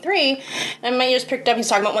D23, and my ears pricked up. He's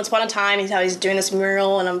talking about Once Upon a Time. He's how he's doing this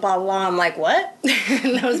mural, and blah blah blah. I'm like, what?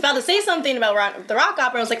 And I was about to say something about the rock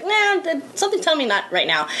opera. I was like, nah, something tell me not right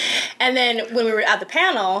now. And then when we were at the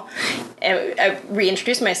panel, I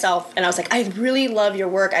reintroduced myself, and I was like, I really love your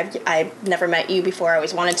work. I've never met you before. I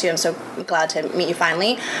always wanted to. I'm so glad to meet you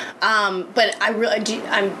finally. But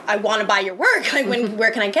I want to buy your work. Like,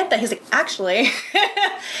 where can I get that? He's like, actually.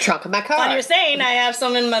 Trunk of my car. Funny you're saying, I have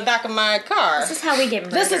some in the back of my car. This is how we get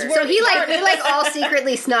murdered. This is where we all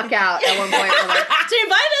secretly snuck out at one point. To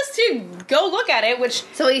invite us to go look at it,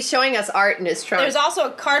 so he's showing us art in his trunk. There's also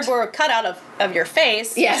a cardboard cutout of your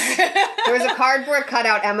face. Yes. There was a cardboard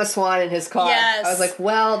cutout Emma Swan in his car. Yes. I was like,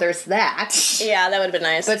 well, there's that. Yeah, that would have been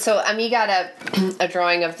nice. But so, you got a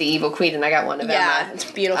drawing of the Evil Queen, and I got one of Emma. Yeah,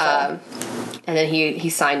 it's beautiful. And then he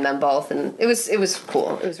signed them both, and it was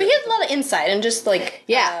cool. But he had a lot of insight, and just like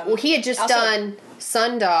well, he had just done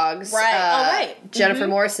Sundogs. Right. Jennifer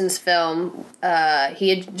Morrison's film.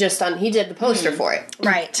 He did the poster for it.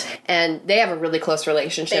 Right. And they have a really close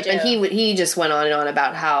relationship. They do. And he just went on and on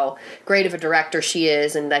about how great of a director she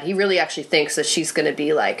is, and that he really actually thinks that she's going to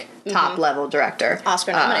be like top level director,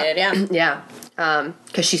 Oscar nominated. yeah,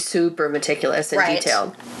 because she's super meticulous and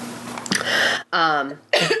detailed.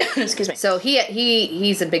 Excuse me. So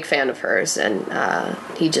he's a big fan of hers, and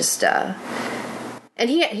he just and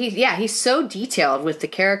he's so detailed with the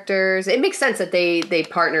characters. It makes sense that they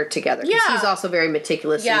partnered together. 'Cause he's also very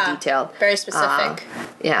meticulous and detailed, very specific.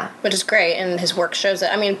 Which is great, and his work shows it.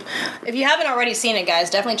 I mean, if you haven't already seen it, guys,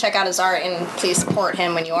 definitely check out his art, and please support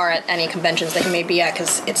him when you are at any conventions that he may be at,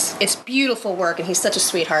 because it's beautiful work, and he's such a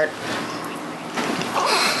sweetheart.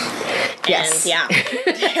 Yes. And, yeah.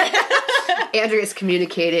 Andrea's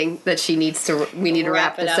communicating that we need to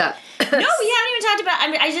wrap this up. No, we haven't even talked about. I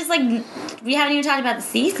mean, we haven't even talked about the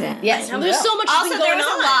season. Yes, Now, there's so much Also, going there was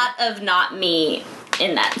on. a lot of not me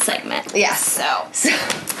in that segment. Yes. So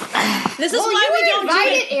This is Well, why you we were don't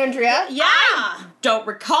invited, do it. Andrea. Yeah. don't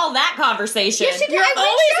recall that conversation. Yes, you did. You're I reached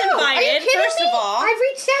always out. invited, Are you kidding first me? of all. I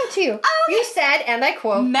reached out to you. Oh, You said, and I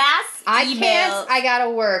quote, Mass "I email. can't. I gotta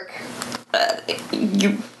work."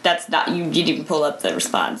 That's not you. You didn't even pull up the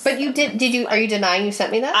response. But you did. Did you? Are you denying you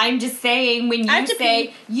sent me that? I'm just saying, when I you have to say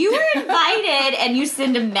pee. you were invited and you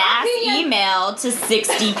send a mass email to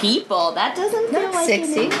 60 people, that doesn't feel Not like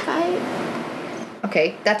 60. an invite.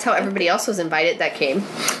 Okay, that's how everybody else was invited that came.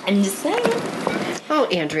 I'm just saying. Oh,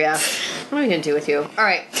 Andrea, what are we gonna do with you? All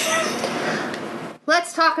right,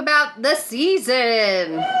 let's talk about the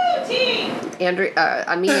season. Andrea,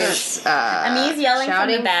 Amia's Amia's yelling from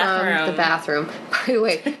shouting the bathroom. From the bathroom. By the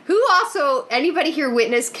way, who also anybody here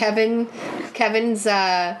witnessed Kevin's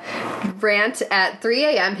rant at 3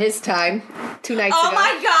 a.m. his time 2 nights ago? Oh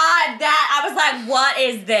my god, that I was like, what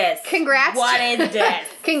is this? Congrats! What is this?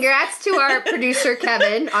 Congrats to our producer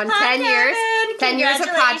Kevin on 10 years. 10 years of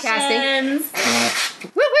podcasting. Congratulations.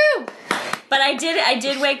 Woohoo! But I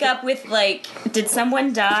did wake up with like, did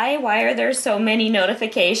someone die? Why are there so many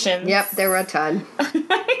notifications? Yep, there were a ton.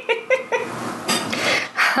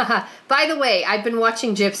 By the way, I've been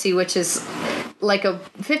watching Gypsy, which is like a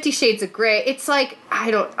 50 Shades of Grey. It's like,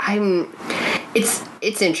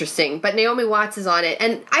 it's interesting, but Naomi Watts is on it,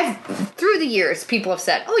 and through the years, people have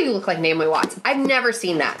said, "Oh, you look like Naomi Watts." I've never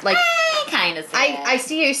seen that. Like, kind of. I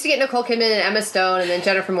used to get Nicole Kidman and Emma Stone, and then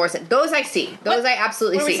Jennifer Morrison. Those I see. Those I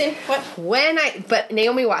absolutely What are we see. seeing? But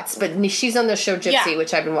Naomi Watts, but she's on the show Gypsy, Yeah.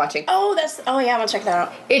 which I've been watching. Oh, yeah, I'm gonna check that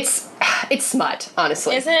out. It's smut,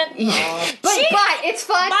 honestly. Is it? Yeah. But it's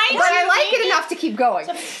fun. Mind But I you, like it enough to keep going.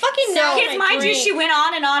 Fucking So- now. Because mind you, she went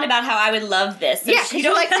on and on about how I would love this. So Yeah, she because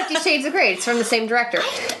you like 50 Shades of Grey. It's from the same director.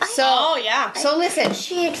 Oh, yeah. So listen,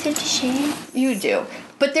 She had 50 Shades. you do.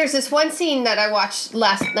 But there's this one scene that I watched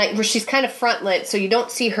last night where she's kind of front lit, so you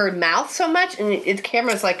don't see her mouth so much, and the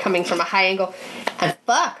camera's like coming from a high angle. And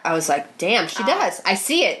fuck, I was like, damn, she does. I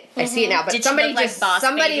see it. I see it now. But Did she look like Boss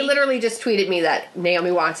somebody Baby? literally just tweeted me that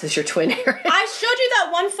Naomi Watts is your twin Erin. I showed you that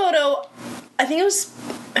one photo. I think it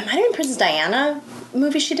might have been Princess Diana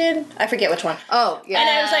movie she did. I forget which one. Oh, yeah. And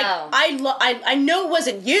I was Oh. like, I know it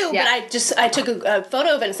wasn't you, Yeah. but I took a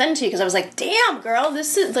photo of it and sent it to you because I was like, damn, girl,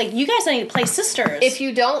 this is like, you guys need to play sisters. If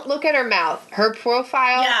you don't look at her mouth, her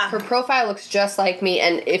profile looks just like me,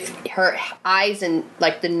 and if her eyes and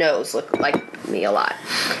like the nose look like me a lot.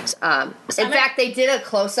 In fact, they did a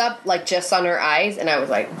close up like just on her eyes, and I was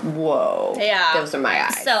like, whoa, Yeah. those are my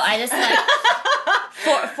eyes. So I just like,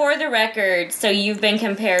 for the record, so you've been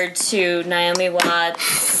compared to Naomi Watts.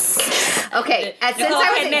 Okay, since Nicole I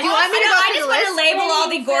was, Kidman. do you want me to go I through just the want to list? label all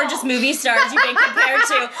the gorgeous movie stars you've been compared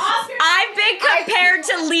to. I've been compared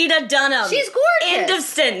to Lena Dunham. She's gorgeous. End of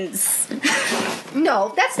sentence.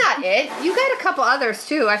 No, that's not it. You got a couple others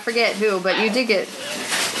too. I forget who, but you did get.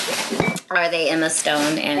 Are they Emma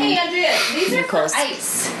Stone and Hey, Andrea, these are Nicole? for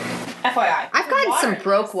ice. FYI. I've gotten some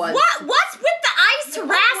broke ones. What's with the ice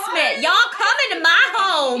harassment? Y'all come into my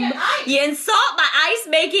home. You insult my ice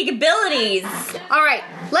making abilities. All right,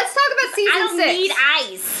 let's talk about season I don't 6. need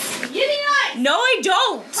ice. You need ice. No, I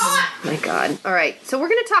don't. Oh my god. All right, so we're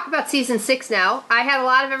going to talk about season 6 now. I had a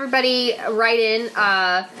lot of everybody write in,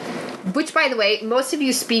 which, by the way, most of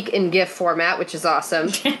you speak in GIF format, which is awesome.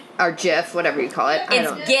 Or GIF, whatever you call it. I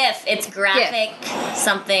don't It's know. GIF. It's graphic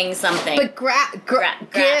something. But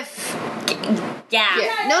GIF.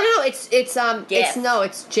 Yeah. No,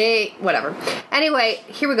 it's J, whatever. Anyway,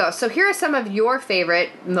 here we go. So here are some of your favorite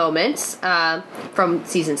moments from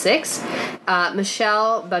season 6.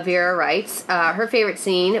 Michelle Bavira writes, her favorite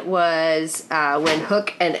scene was when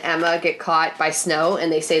Hook and Emma get caught by snow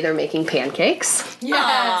and they say they're making pancakes. Yes,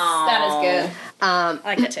 that is good. I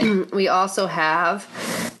like that too. We also have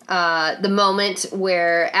the moment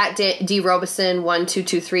where at D. Robeson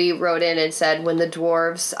 1223 wrote in and said when the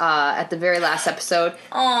dwarves at the very last episode,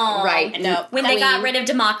 Oh, right? No. When they got rid of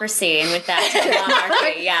democracy and with that to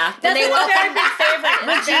monarchy, yeah. That's they a welcome very big favorite.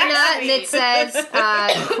 Regina, and it says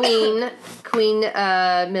Queen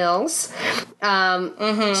Mills.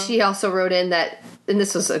 She also wrote in that, and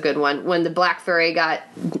this was a good one, when the Black Fairy got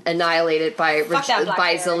annihilated by Fuck that Black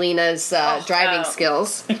Fairy. Zelina's driving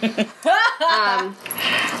skills.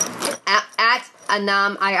 At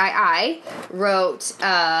Anam I wrote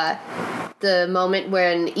the moment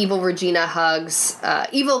when evil Regina hugs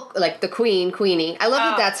evil, like the Queenie. I love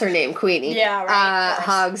that that's her name, Queenie. Yeah, right, of course.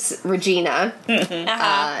 Hugs Regina, and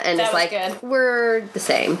That it's was like good. we're the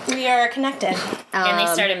same. We are connected. And they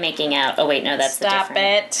started making out. Oh, wait, no, that's Stop the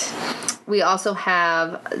different. it. We also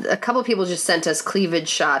have a couple of people just sent us cleavage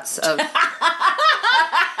shots of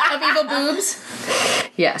Of evil boobs.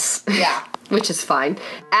 yes, Yeah. which is fine.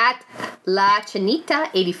 At La Chinita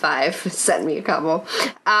 85 sent me a couple,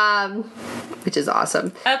 which is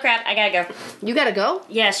awesome. Oh, crap, I gotta go. You gotta go.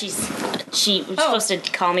 Yeah, she was supposed to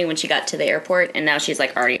call me when she got to the airport, and now she's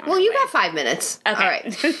like already on Well, her you way. got 5 minutes. Okay. All right,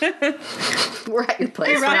 we're at your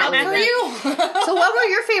place. We're Run not out for leaving. you. So, what were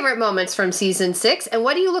your favorite moments from season 6, and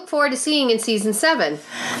what do you look forward to seeing in season 7?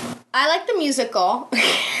 I like the musical.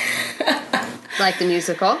 Like the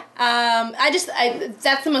musical?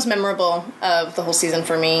 That's the most memorable of the whole season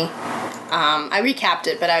for me. I recapped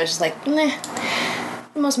it, but I was just like, meh.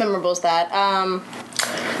 The most memorable is that.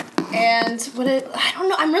 And I don't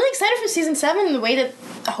know. I'm really excited for season 7 in the way that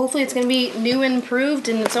hopefully it's going to be new and improved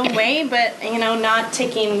in its own way, but not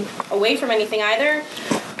taking away from anything either.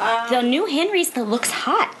 The new Henry's that looks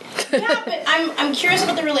hot. Yeah, but I'm curious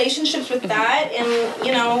about the relationships with that, and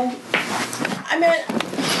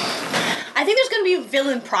I think there's going to be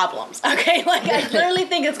villain problems. Okay, like I literally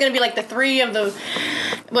think it's going to be like the three of the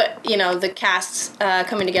casts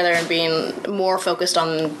coming together and being more focused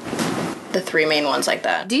on the three main ones like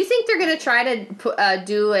that. Do you think they're going to try to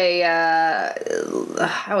do a,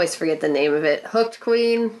 I always forget the name of it, Hooked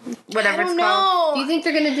Queen, whatever I don't it's called? know. Do you think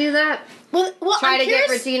they're going to do that? Well, Try I'm to get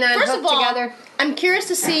curious- Regina and first Hook of all, together? I'm curious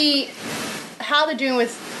to see how they're doing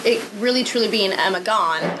with it really truly being Emma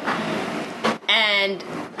gone, and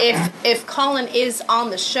if Colin is on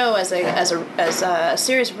the show as a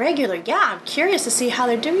series regular. Yeah, I'm curious to see how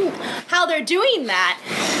they're doing that.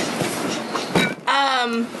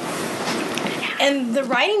 And the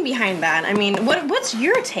writing behind that. I mean, what's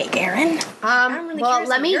your take, Erin? I'm really Well, curious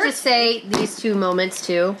let of me your just say these two moments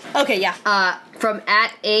too. Okay, yeah. From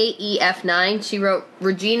at AEF9, she wrote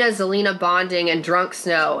Regina, Zelina bonding, and drunk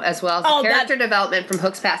snow, as well as the character development from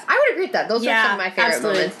Hook's past. I would agree with that. Those are some of my favorite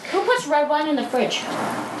absolutely. moments. Who puts red wine in the fridge?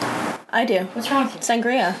 I do. What's wrong with you?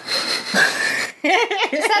 Sangria.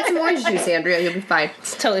 Just add some orange juice, Andrea. You'll be fine.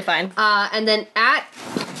 It's totally fine. And then at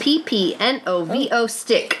PPNOVO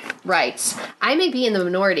Stick writes, I may be in the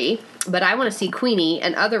minority, but I want to see Queenie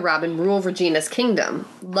and other Robin rule Regina's kingdom.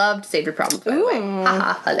 Loved Save Your Problems, by the way.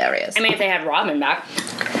 Haha, hilarious. I mean, if they had Robin back.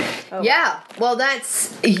 Yeah, well, that's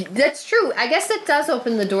true. I guess that does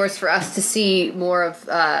open the doors for us to see more of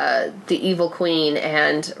the Evil Queen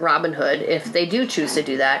and Robin Hood if they do choose to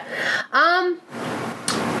do that.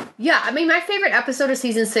 Yeah, I mean, my favorite episode of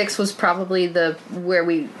season 6 was probably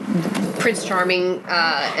Prince Charming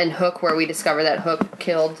and Hook, where we discover that Hook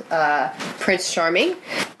killed Prince Charming's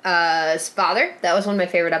father. That was one of my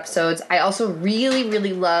favorite episodes. I also really,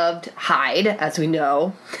 really loved Hyde, as we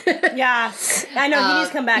know. Yes. I know, he needs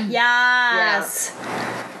to come back. Yes.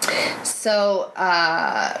 Yeah. So,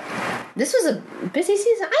 this was a busy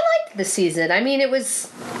season. I liked this season. I mean, it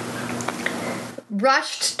was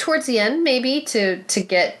rushed towards the end, maybe, to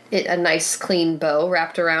get it a nice, clean bow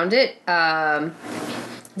wrapped around it.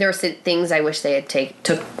 There were some things I wish they had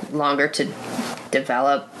took longer to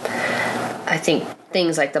develop. I think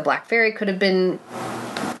things like the Black Fairy could have been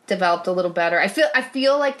developed a little better. I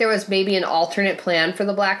feel like there was maybe an alternate plan for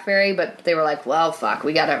the Black Fairy, but they were like, well, fuck,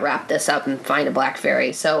 we gotta wrap this up and find a Black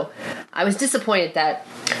Fairy. So I was disappointed that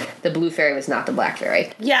the Blue Fairy was not the Black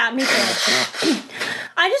Fairy. Yeah, me too.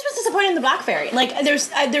 I just was disappointed in the Black Fairy. Like,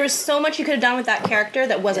 there was so much you could have done with that character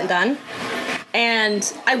that wasn't done.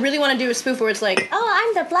 And I really want to do a spoof where it's like,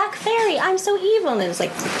 oh, I'm the Black Fairy, I'm so evil. And then it's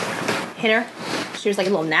like, hit her. She was like a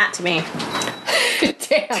little gnat to me.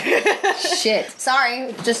 Damn. Shit.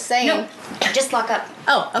 Sorry, just saying. No, just lock up.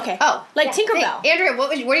 Oh, okay. Oh, like yeah. Tinkerbell. Hey, Andrea,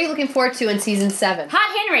 what are you looking forward to in season 7?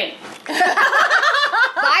 Hot Henry.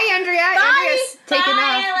 Bye, Andrea. Andrea's taking Bye.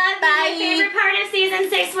 off. I love you. My favorite part of season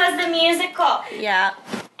 6 was the musical. Yeah.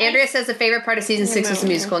 Andrea says the favorite part of season 6 was the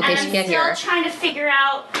musical, in case you can't hear her. I'm still trying to figure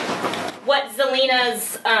out what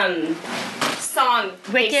Zelina's song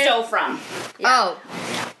they Wicked? stole from. Oh,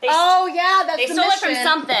 They, Oh yeah, that's they the stole it from mission.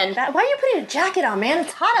 something. Why are you putting a jacket on, man?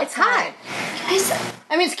 It's hot outside. it's hot.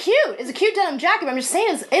 I mean, it's cute. It's a cute denim jacket, but I'm just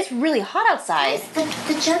saying it's really hot outside.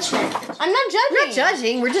 The judgment. I'm not judging. We're not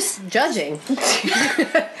judging. We're just judging.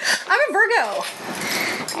 I'm a Virgo.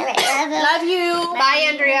 All right, Love you. Bye,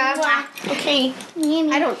 Andrea. Okay.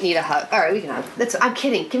 I don't need a hug. All right, we can hug. I'm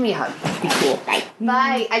kidding. Give me a hug. Be cool. Bye.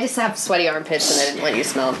 I just have sweaty armpits and I didn't want you to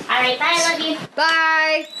smell them. All right, bye. I love you.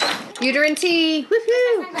 Bye. Uterine tea.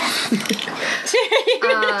 Woohoo.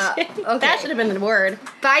 Okay. That should have been the word.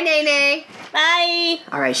 Bye, Nene. Bye.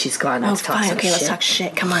 All right, she's gone. Let's talk some Okay, let's shit. talk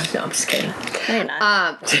shit. Come on. No, I'm just kidding. No, you're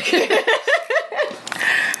not.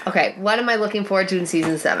 Okay, what am I looking forward to in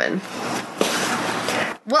season 7?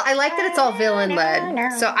 Well, I like that it's all villain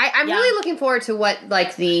led. So I'm really looking forward to what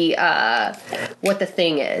like the what the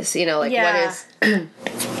thing is. You know, like what is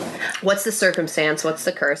what's the circumstance? What's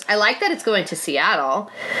the curse? I like that it's going to Seattle.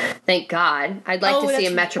 Thank God. I'd like to see a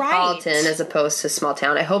that's metropolitan right. as opposed to small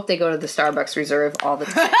town. I hope they go to the Starbucks Reserve all the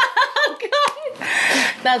time. Oh, God.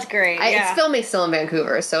 That's great. It still may still in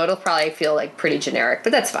Vancouver, so it'll probably feel like pretty generic,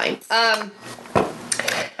 but that's fine.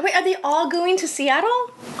 Wait, are they all going to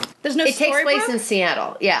Seattle? There's no It takes place in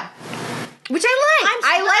Seattle, yeah. Which I like.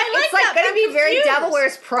 It's like that, going to but be I'm very confused. Devil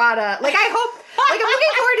Wears Prada. Like I hope. Like I'm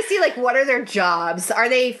looking forward to see like what are their jobs? Are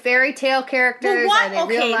they fairy tale characters? Well, what? Are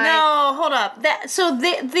they real Okay, life? no, hold up. So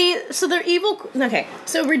they're evil. Okay,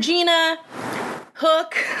 so Regina,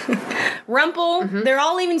 Hook, Rumple, they're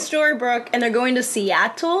all leaving Storybrooke and they're going to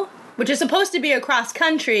Seattle, which is supposed to be across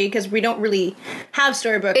country because we don't really have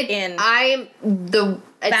Storybrooke in.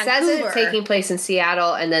 It says it's Vancouver. taking place in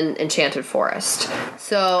Seattle and then Enchanted Forest.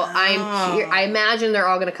 So I imagine they're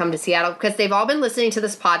all going to come to Seattle because they've all been listening to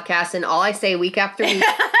this podcast, and all I say week after week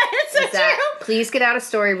It's so is that true. please get out of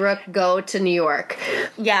Storybrooke, go to New York.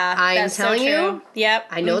 Yeah, I'm that's so telling you, true. Yep.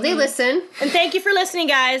 I know they listen. And thank you for listening,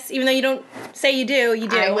 guys. Even though you don't say you do, you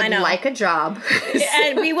do. I would know. like a job.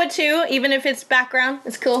 And we would too, even if it's background.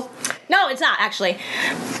 It's cool. No, it's not actually.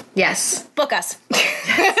 Yes. Book us.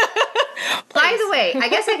 By the way, I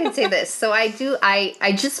guess I can say this. So I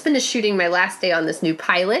just finished shooting my last day on this new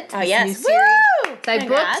pilot. Oh, this yes. new series. Woo! So I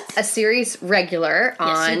Congrats. booked a series regular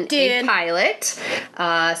on you did. a pilot.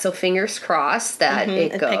 So fingers crossed that it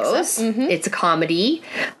it picks up. goes. It's a comedy.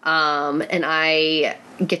 And I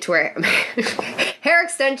get to wear hair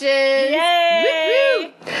extensions.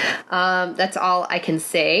 Yay! Woo-hoo! That's all I can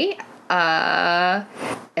say.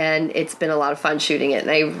 And it's been a lot of fun shooting it,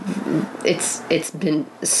 and it's been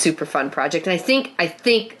a super fun project. And I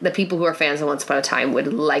think the people who are fans of Once Upon a Time would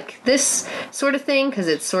like this sort of thing because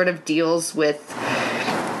it sort of deals with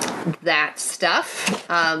that stuff,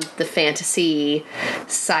 the fantasy,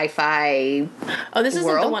 sci-fi. Oh, this isn't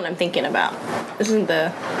the world. one I'm thinking about. This isn't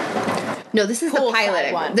the. No, this is the Poolside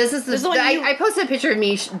pilot one. This is This is the one you- I posted a picture of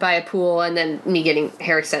me by a pool and then me getting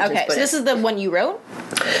hair extensions. Okay, but so this is the one you wrote?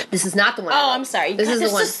 this is not the one. Oh, I'm sorry. This is the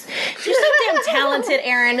one. You're so damn talented,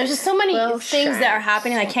 Aaron. There's just so many Well, things that are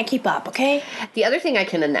happening I can't keep up, okay? The other thing I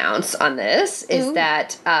can announce on this is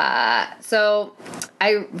that, so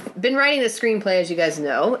I've been writing the screenplay, as you guys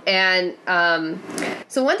know, and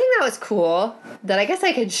so one thing that was cool that I guess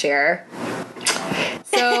I could share.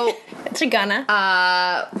 So It's a gonna.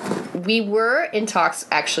 we were in talks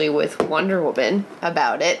actually with Wonder Woman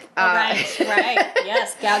about it. right.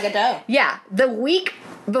 Yes, Gal Gadot. Yeah, the week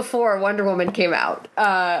before Wonder Woman came out,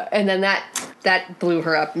 and then that blew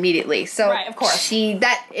her up immediately. So Right, of course. since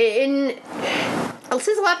a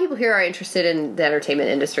lot of people here are interested in the entertainment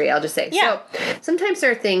industry, I'll just say. Yeah. So sometimes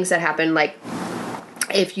there are things that happen, like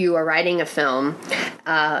if you are writing a film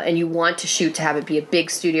and you want to shoot to have it be a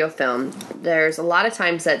big studio film, there's a lot of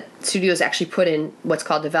times that studios actually put in what's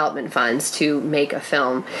called development funds to make a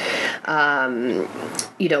film,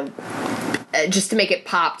 just to make it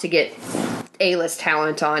pop, to get A-list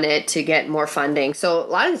talent on it, to get more funding. So a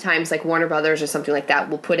lot of the times, like Warner Brothers or something like that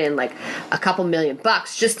will put in like a couple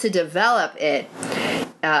 $1,000,000 just to develop it,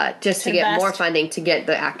 just to get invest. more funding to get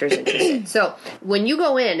the actors interested. So when you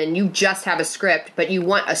go in and you just have a script, but you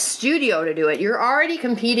want a studio to do it, you're already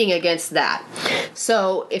competing against that.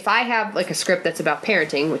 So if I have like a script that's about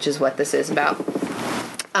parenting, which is what this is about,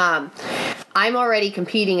 I'm already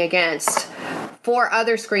competing against 4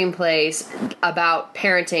 other screenplays about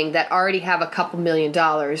parenting that already have a couple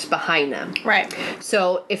 $1,000,000 behind them. Right.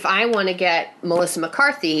 So if I want to get Melissa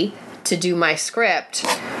McCarthy to do my script,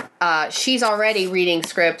 she's already reading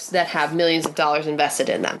scripts that have millions of dollars invested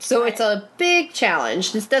in them. So it's a big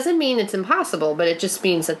challenge. This doesn't mean it's impossible, but it just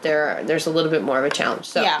means that there's a little bit more of a challenge.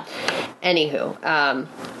 So, Yeah. anywho,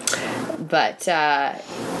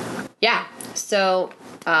 yeah,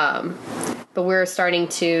 But we're starting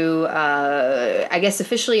to, I guess,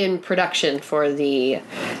 officially in production for the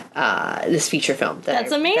this feature film.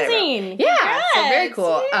 That's amazing. Yeah, so very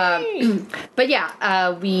Congrats. cool. But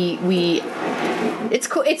yeah, we it's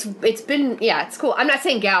cool. It's been it's cool. I'm not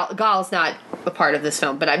saying Gal's not a part of this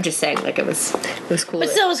film, but I'm just saying like it was cool. But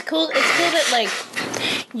still, it's cool. It's cool that like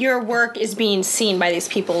your work is being seen by these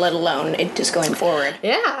people, let alone it just going forward.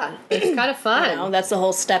 Yeah, it's kind of fun. You know, that's the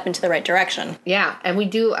whole step into the right direction. Yeah, and we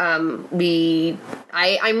do. I'm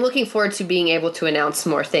looking forward to being able to announce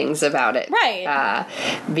more things about it, Right?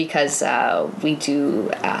 Because we do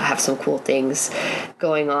have some cool things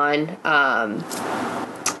going on.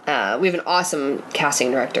 We have an awesome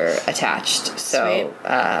casting director attached, so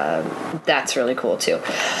that's really cool too.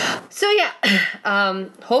 So yeah,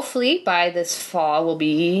 hopefully by this fall we'll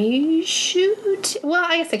be Well,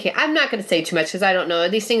 I guess I can't. I'm not going to say too much because I don't know.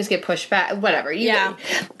 These things get pushed back. Whatever.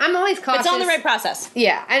 I'm always cautious. It's on the right process.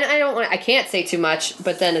 Yeah, and I don't want. I can't say too much,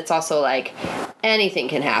 but then it's also like anything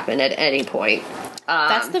can happen at any point.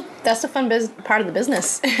 That's the fun part of the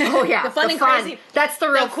business. Oh yeah, the fun and crazy. That's the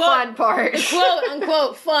real fun part. The quote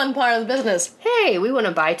unquote fun part of the business. Hey, we want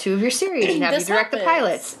to buy 2 of your series and have you direct the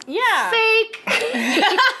pilots. Yeah, fake.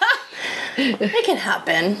 It can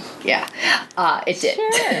happen. Yeah, it did. Sure.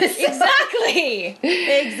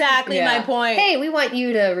 Exactly Yeah. my point. Hey, we want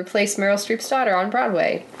you to replace Meryl Streep's daughter on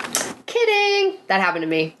Broadway. Kidding. That happened to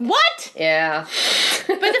me. What? Yeah.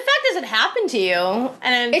 But the fact is, it happened to you,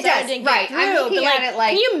 and It does, didn't right. Get I'm through, looking but, at it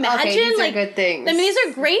like, can you imagine? okay, these are like, good things. I mean, these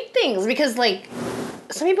are great things because, like,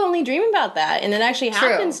 some people only dream about that, and it actually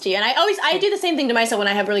happens to you. And I do the same thing to myself when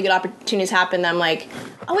I have really good opportunities happen. I'm like,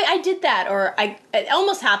 oh wait, I did that, or it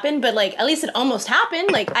almost happened, but like at least it almost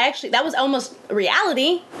happened. Like that was almost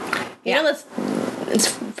reality. You know, it's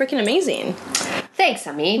freaking amazing. Thanks,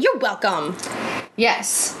 Ami. You're welcome.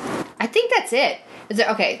 Yes. I think that's it. Is it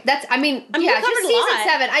okay? That's. I mean we just covered a season lot.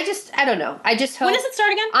 7. I don't know. I just hope. When does it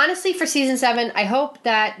start again? Honestly, for season 7, I hope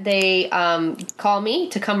that they call me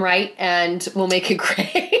to come write, and we'll make it great.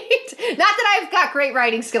 Not that I've got great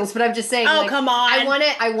writing skills, but I'm just saying. Oh, come on! I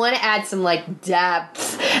want to add some like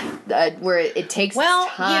depth where it takes. Well,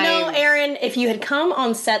 time. you know, Erin, if you had come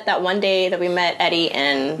on set that one day that we met Eddie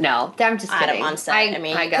and no, I'm just kidding. Adam on set. I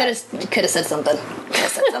mean, I could have said something.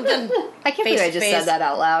 I can't believe I just said that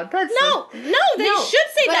out loud. That's no, they should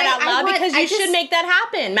say that out loud because you should make that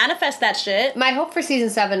happen. Manifest that shit. My hope for season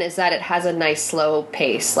 7 is that it has a nice slow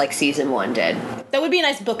pace like season 1 did. That would be a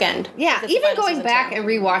nice bookend. Yeah, even going back and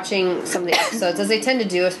rewatching some of the episodes, as I tend to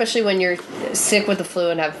do, especially when you're sick with the flu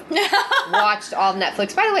and have watched all of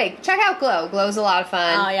Netflix. By the way, check out Glow. Glow's a lot of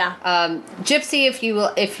fun. Oh yeah. Gypsy,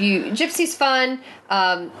 Gypsy's fun.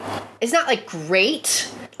 It's not like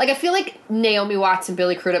great. Like I feel like Naomi Watts and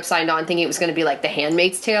Billy Crudup signed on thinking it was going to be like The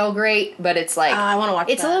Handmaid's Tale great, but it's like I want to watch.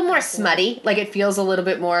 It's a little more smutty. Like it feels a little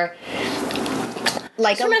bit more.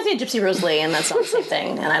 Like it reminds me of Gypsy Rose Lee, and that's not the same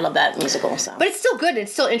thing. And I love that musical. So, but it's still good.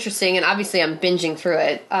 It's still interesting, and obviously I'm binging through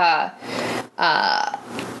it.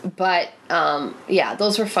 Yeah,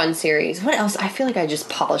 those were fun series. What else? I feel like I just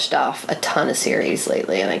polished off a ton of series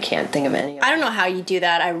lately, and I can't think of any. I don't know how you do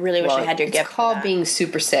that. I really wish I had your gift. It's called being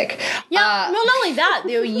super sick. Yeah, no, not only that,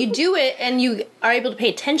 you do it and you are able to pay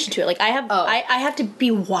attention to it. Like I have to be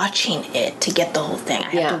watching it to get the whole thing. I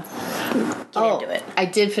have to get into it. I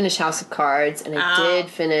did finish House of Cards, and I did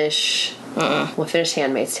finish. Well, finished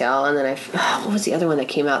Handmaid's Tale, and then what was the other one that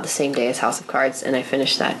came out the same day as House of Cards, and I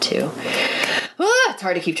finished that too. It's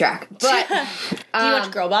hard to keep track. But do you watch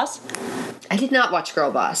Girl Boss? I did not watch Girl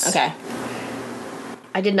Boss. Okay.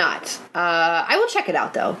 I did not. I will check it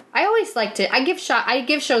out though. I always like to. I give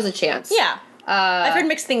shows a chance. Yeah. I've heard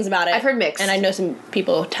mixed things about it. I've heard mixed, and I know some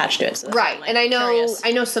people attached to it. So right, and I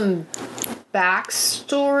know some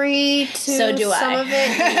backstory to so do some of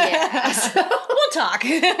it. Yeah, so we'll talk.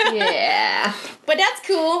 Yeah, but that's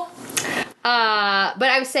cool. But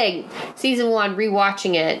I was saying, season 1,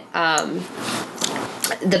 rewatching it,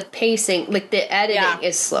 the pacing, like the editing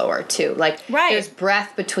is slower too. Like there's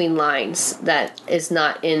breath between lines that is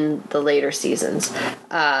not in the later seasons.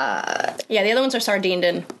 The other ones are sardined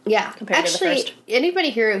in. Yeah. Compared to the first. Anybody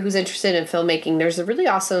here who's interested in filmmaking, there's a really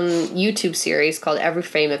awesome YouTube series called Every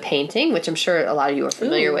Frame a Painting, which I'm sure a lot of you are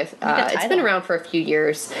familiar with. It's been around for a few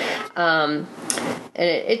years. And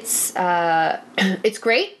it's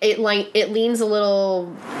great. It leans a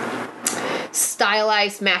little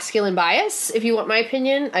stylized masculine bias, if you want my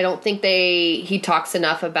opinion. I don't think he talks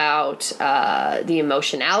enough about the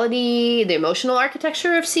emotionality, the emotional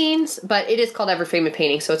architecture of scenes, but it is called Every Frame of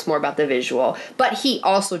Painting, so it's more about the visual. But he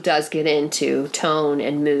also does get into tone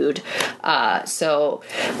and mood. I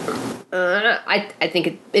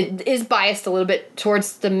think it is biased a little bit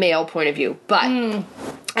towards the male point of view, but on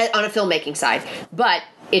a filmmaking side. But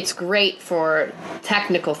it's great for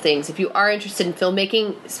technical things. If you are interested in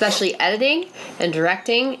filmmaking, especially editing and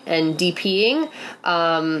directing and DPing,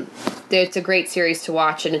 it's a great series to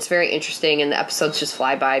watch, and it's very interesting, and the episodes just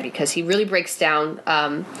fly by because he really breaks down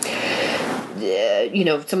some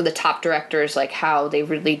of the top directors, like how they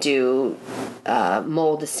really do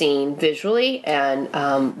mold the scene visually, and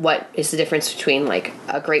what is the difference between like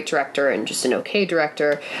a great director and just an okay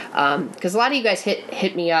director. Because a lot of you guys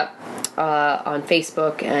hit me up on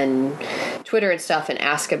Facebook and Twitter and stuff and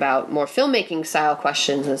ask about more filmmaking style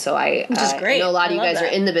questions, and so I know a lot of you guys are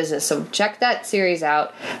in the business, so check that series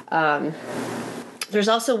out. There's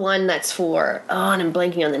also one that's for, and I'm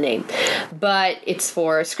blanking on the name, but it's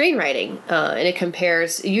for screenwriting, and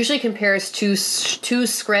it usually compares two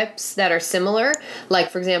scripts that are similar.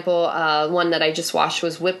 Like, for example, one that I just watched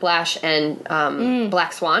was Whiplash and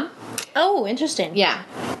Black Swan. Oh, interesting. Yeah.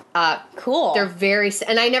 Cool. They're very,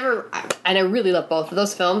 and I really love both of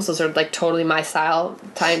those films. Those are like totally my style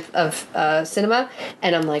type of cinema.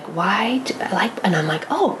 And I'm like, why do I like? And I'm like,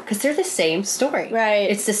 because they're the same story. Right.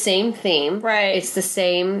 It's the same theme. Right. It's the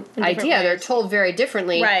same idea. ways. They're told very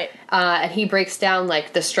differently. Right. And he breaks down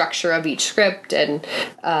like the structure of each script and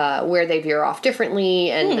where they veer off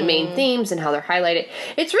differently and the main themes and how they're highlighted.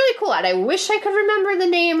 It's really cool. And I wish I could remember the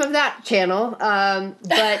name of that channel.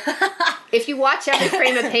 But if you watch Every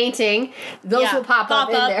Frame of Painting, those will pop up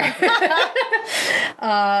in there.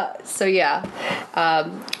 So yeah.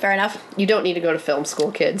 Fair enough. You don't need to go to film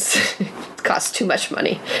school, kids. It costs too much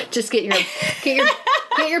money. Just get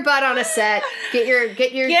your butt on a set.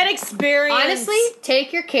 Get experience. Honestly,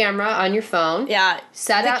 take your camera on your phone. Yeah.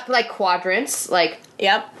 Set up like quadrants.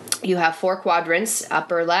 Yep. You have 4 quadrants: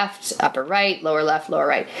 upper left, upper right, lower left, lower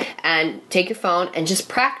right, and take your phone and just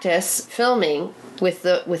practice filming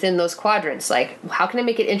within those quadrants. Like, how can I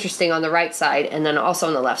make it interesting on the right side, and then also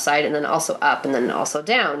on the left side, and then also up, and then also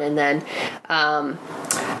down, and then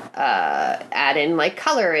add in like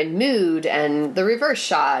color and mood and the reverse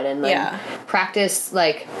shot, and practice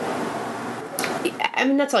like. I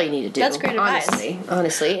mean, that's all you need to do. That's great advice.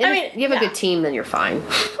 Honestly. And if you have a good team, then you're fine.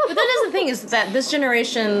 But that is the thing, is that this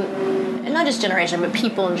generation, and not just generation, but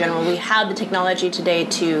people in general, we have the technology today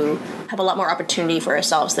to have a lot more opportunity for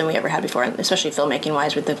ourselves than we ever had before, especially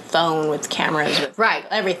filmmaking-wise, with the phone, with cameras, with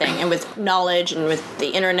everything, and with knowledge, and with the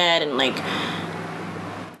internet, and like,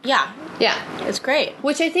 yeah, it's great.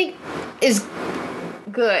 Which I think is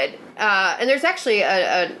good. And there's actually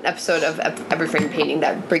an episode of Every Frame Painting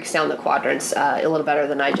that breaks down the quadrants a little better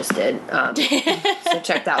than I just did. So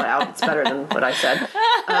check that out. It's better than what I said.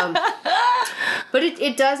 But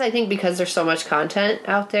it does, I think, because there's so much content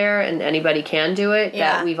out there and anybody can do it,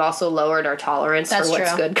 that we've also lowered our tolerance for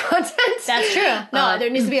what's good content. That's true. No, there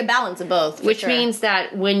needs to be a balance of both. Which means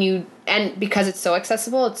that and because it's so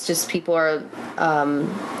accessible, it's just people are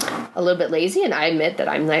a little bit lazy, and I admit that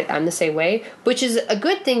I'm the same way, which is a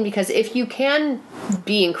good thing, because if you can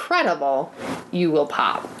be incredible, you will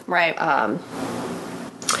pop. Right.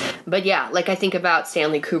 But yeah, like I think about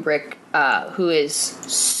Stanley Kubrick, who is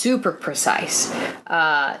super precise.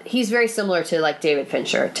 He's very similar to like David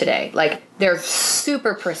Fincher today. Like, they're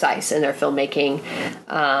super precise in their filmmaking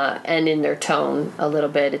and in their tone a little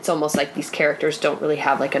bit. It's almost like these characters don't really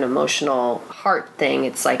have like an emotional heart thing.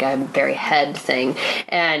 It's like a very head thing.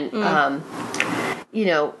 And,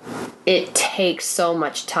 it takes so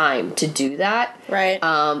much time to do that. Right.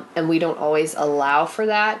 And we don't always allow for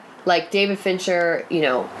that. Like David Fincher,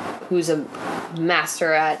 who's a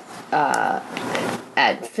master at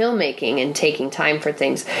filmmaking and taking time for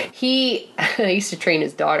things. I used to train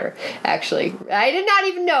his daughter, actually. I did not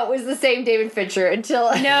even know it was the same David Fincher until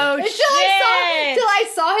I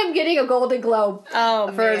saw him getting a Golden Globe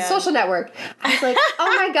for Social Network. I was like,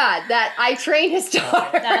 oh my God, that I trained his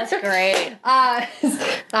daughter. That's great.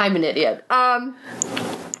 I'm an idiot.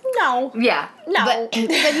 No. Yeah. No.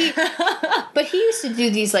 But he used to do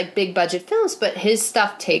these like big budget films, but his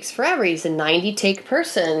stuff takes forever. He's a 90 take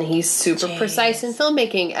person. He's super precise in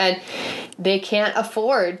filmmaking, and they can't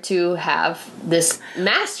afford to have this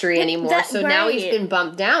mastery anymore. So now he's been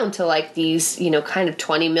bumped down to like these, kind of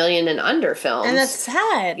 20 million and under films. And that's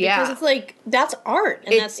sad because it's like that's art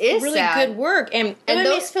and that's really sad. Good work. And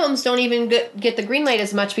those films don't even get the green light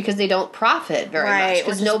as much because they don't profit very much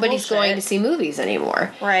because nobody's going to see movies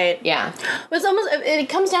anymore. Right. Yeah. But it's almost it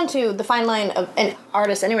comes down to the fine line of an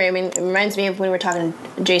artist anyway. I mean, it reminds me of when we were talking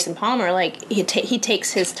to Jason Palmer. Like he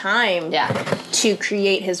takes his time to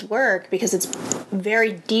create his work because it's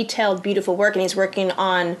very detailed, beautiful work, and he's working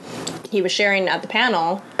on. He was sharing at the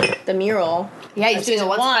panel the mural. Yeah, he's doing a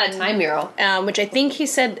Once Upon a Time mural, which I think he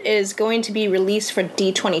said is going to be released for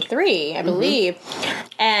D23, I believe,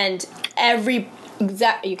 and every. You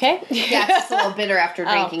okay? Yeah, it's just a little bitter after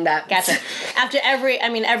drinking that. Gotcha. After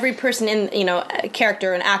every person in, a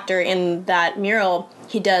character, an actor in that mural,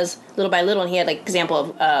 he does little by little, and he had like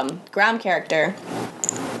example of Graham character,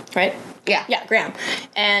 right? Yeah. Yeah, Graham,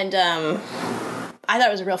 and I thought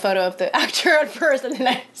it was a real photo of the actor at first, and then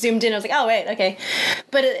I zoomed in. I was like, oh wait, okay.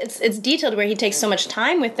 But it's detailed where he takes so much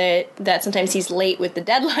time with it that sometimes he's late with the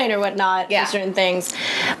deadline or whatnot for certain things.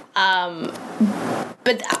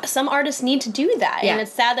 But some artists need to do that, and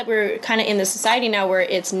it's sad that we're kind of in the society now where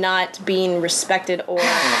it's not being respected or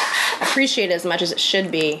appreciated as much as it should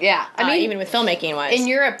be. Yeah, I mean, even with filmmaking wise. In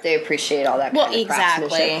Europe, they appreciate all that. Kind of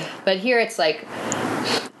craftsmanship. But here, it's like,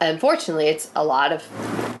 unfortunately, it's a lot of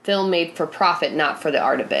film made for profit, not for the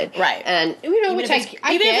art of it. Right. And even which I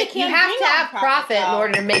get. You have to have profit in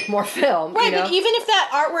order to make more film. Right, but even if that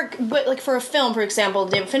artwork, but like for a film, for example,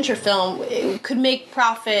 David Fincher film, it could make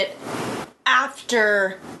profit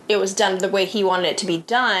after it was done the way he wanted it to be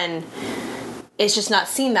done, it's just not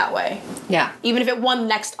seen that way. Yeah. Even if it won the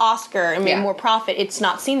next Oscar and made more profit, it's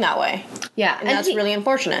not seen that way. Yeah. And that's really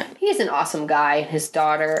unfortunate. He's an awesome guy. His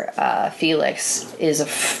daughter, Felix, is a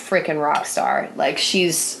freaking rock star. Like,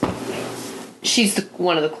 she's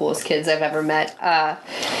one of the coolest kids I've ever met.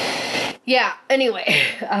 Yeah, anyway,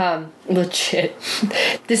 legit.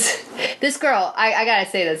 This girl, I gotta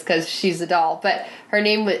say this because she's a doll, but her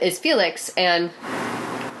name is Felix, and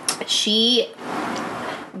she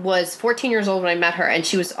was 14 years old when I met her, and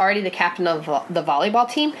she was already the captain of the volleyball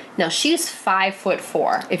team. Now, she's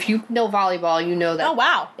 5'4". If you know volleyball, you know that. Oh,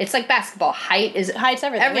 wow. It's like basketball. Height's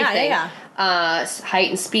everything. Yeah. Height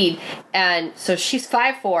and speed. And so she's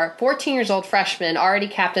 5'4", 14 years old freshman, already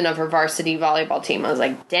captain of her varsity volleyball team. I was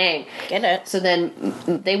like, dang. Get it. So then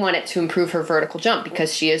they wanted to improve her vertical jump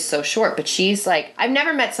because she is so short. But she's like, I've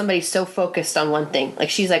never met somebody so focused on one thing. Like,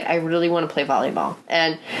 she's like, I really want to play volleyball.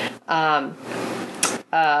 And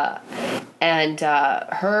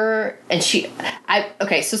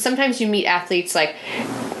so sometimes you meet athletes like,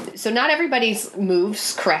 so not everybody's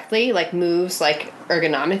moves correctly, like moves like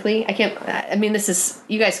ergonomically.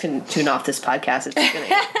 You guys can tune off this podcast. It's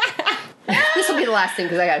gonna, this will be the last thing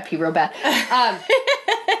because I gotta pee real bad.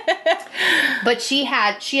 But she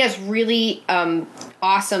has really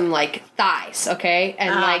awesome like thighs, okay,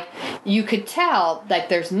 and like you could tell like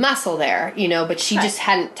there's muscle there, but she just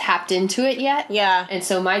hadn't tapped into it yet. Yeah. And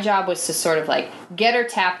so my job was to sort of like get her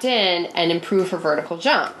tapped in and improve her vertical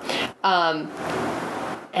jump.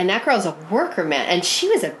 And that girl's a worker, man. And she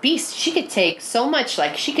was a beast. She could take so much,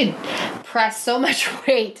 like, she could press so much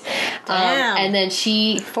weight. Damn. And then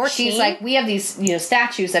she's like, we have these,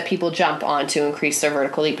 statues that people jump on to increase their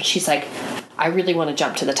vertical leap. But she's like, I really want to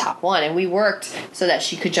jump to the top one. And we worked so that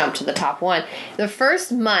she could jump to the top one. The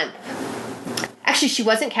first month, actually, she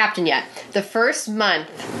wasn't captain yet. The first month,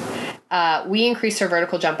 we increased her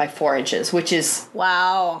vertical jump by 4 inches, which is...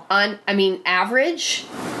 Wow. Average...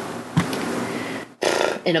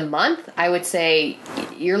 In a month, I would say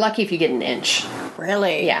you're lucky if you get an inch.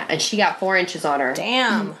 Really? Yeah, and she got 4 inches on her.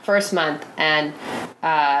 Damn. First month, and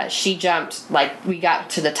she jumped, like, we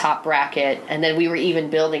got to the top bracket, and then we were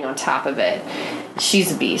even building on top of it.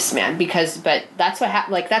 She's a beast, man, but that's what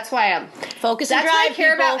happened, like, that's why I'm... Focus and drive, what I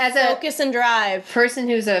care about as focus and drive. Person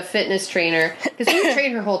who's a fitness trainer, because we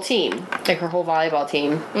trained her whole team, like her whole volleyball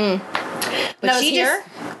team. But that was here?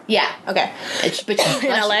 Yeah. Okay. But she,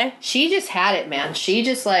 in LA? She just had it, man. She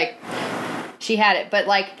just, like... She had it. But,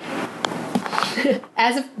 like...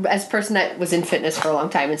 as a person that was in fitness for a long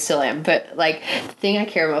time and still am, but like the thing I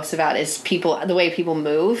care most about is the way people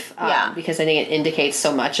move, because I think it indicates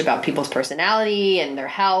so much about people's personality and their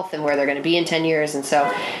health and where they're going to be in 10 years. And so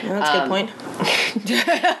that's a good point. If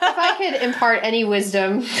I could impart any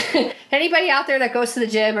wisdom, anybody out there that goes to the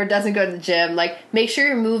gym or doesn't go to the gym, like make sure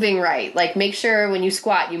you're moving right. Like make sure when you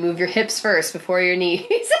squat, you move your hips first before your knees.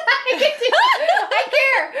 I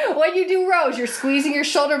care. When you do rows, you're squeezing your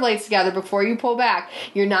shoulder blades together before you pull back.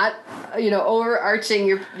 You're not, overarching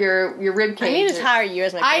your rib cage. I need to hire you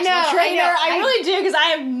as my I personal know, trainer. I know. I really do because I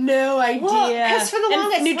have no idea. Well, 'cause for the And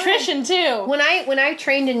longest nutrition too. When I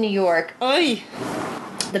trained in New York, Oy.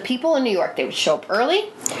 the people in New York, they would show up early.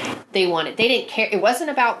 They didn't care. It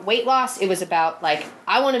wasn't about weight loss. It was about like,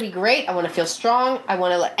 I want to be great. I want to feel strong.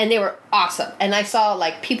 And they were awesome. And I saw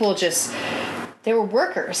like people just, they were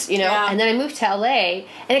workers, Yeah. And then I moved to LA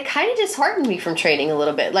and it kind of disheartened me from training a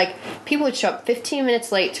little bit. Like people would show up 15 minutes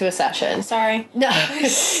late to a session. Sorry. No.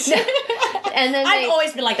 And then I've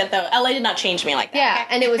always been like that though. LA did not change me like that. yeah,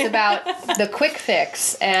 and it was about the quick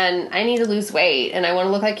fix, and I need to lose weight, and I want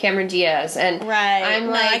to look like Cameron Diaz, and Right. I'm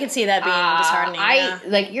No, like, I can see that being disheartening. Yeah.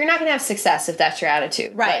 You're not gonna have success if that's your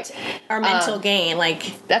attitude, Right. But, Or mental gain.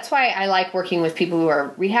 Like, that's why I like working with people who are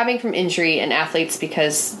rehabbing from injury and athletes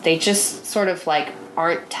because they just sort of like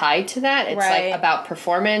aren't tied to that. It's Right. like about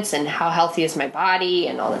performance and how healthy is my body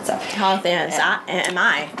and all that stuff. how thin am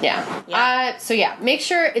I? Yeah. Yeah. So yeah, make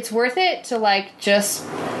sure it's worth it to like just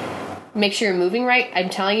make sure you're moving right. I'm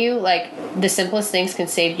telling you, like the simplest things can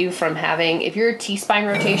save you from having. If your T-spine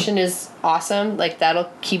rotation is awesome, like that'll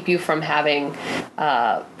keep you from having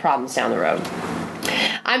problems down the road.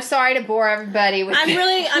 I'm sorry to bore everybody with. I'm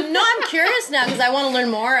curious now because I want to learn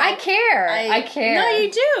more. I care. I care. No, you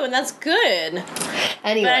do, and that's good.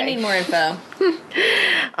 Anyway, But I need more info.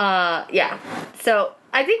 Yeah. So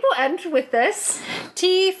I think we'll end with this.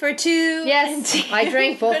 Tea for two. Yes, and tea I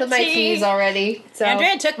drank both for of my tea. teas already. So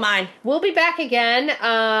Andrea took mine. we'll be back again. Here's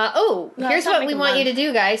stop what we making want fun. you to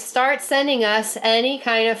do, guys. Start sending us any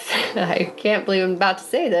kind of. I can't believe I'm about to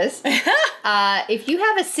say this. If you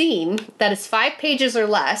have a scene that is 5 pages or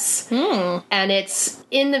less, and it's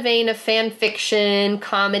in the vein of fan fiction,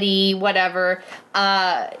 comedy, whatever.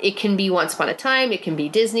 It can be Once Upon a Time, it can be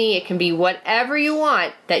Disney, it can be whatever you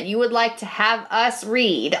want that you would like to have us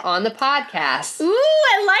read on the podcast. Ooh,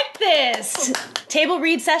 I like this. Table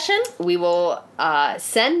read session. We will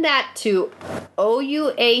send that to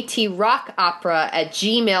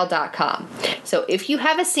ouatrockopera@gmail.com. So if you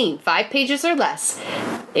have a scene, 5 pages or less,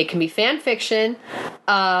 it can be fan fiction.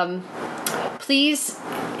 Please,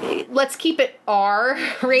 let's keep it R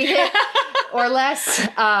rated or less.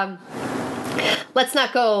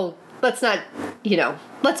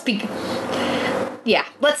 Let's be, yeah,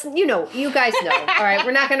 you guys know. All right,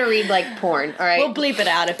 we're not going to read like porn, all right? We'll bleep it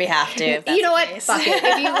out if we have to. If that's You know the what? case. Fuck it.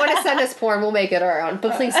 If you want to send us porn, we'll make it our own,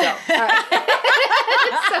 but please don't. All right.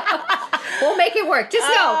 So, we'll make it work. Just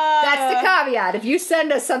know, that's the caveat. If you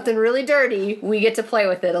send us something really dirty, we get to play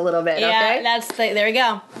with it a little bit, okay? Yeah, there we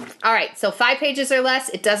go. All right, so 5 pages or less.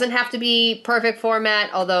 It doesn't have to be perfect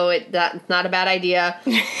format, although that's not a bad idea.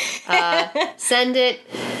 Send it,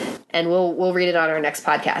 and we'll read it on our next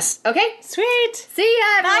podcast. Okay? Sweet. See ya,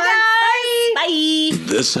 everyone. Bye, guys. Bye.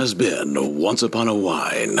 This has been Once Upon a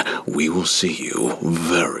Wine. We will see you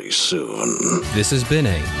very soon. This has been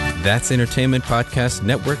a That's Entertainment Podcast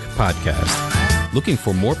Network podcast. Looking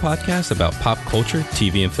for more podcasts about pop culture,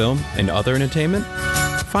 TV and film, and other entertainment?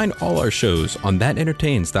 Find all our shows on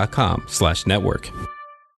thatentertains.com/network.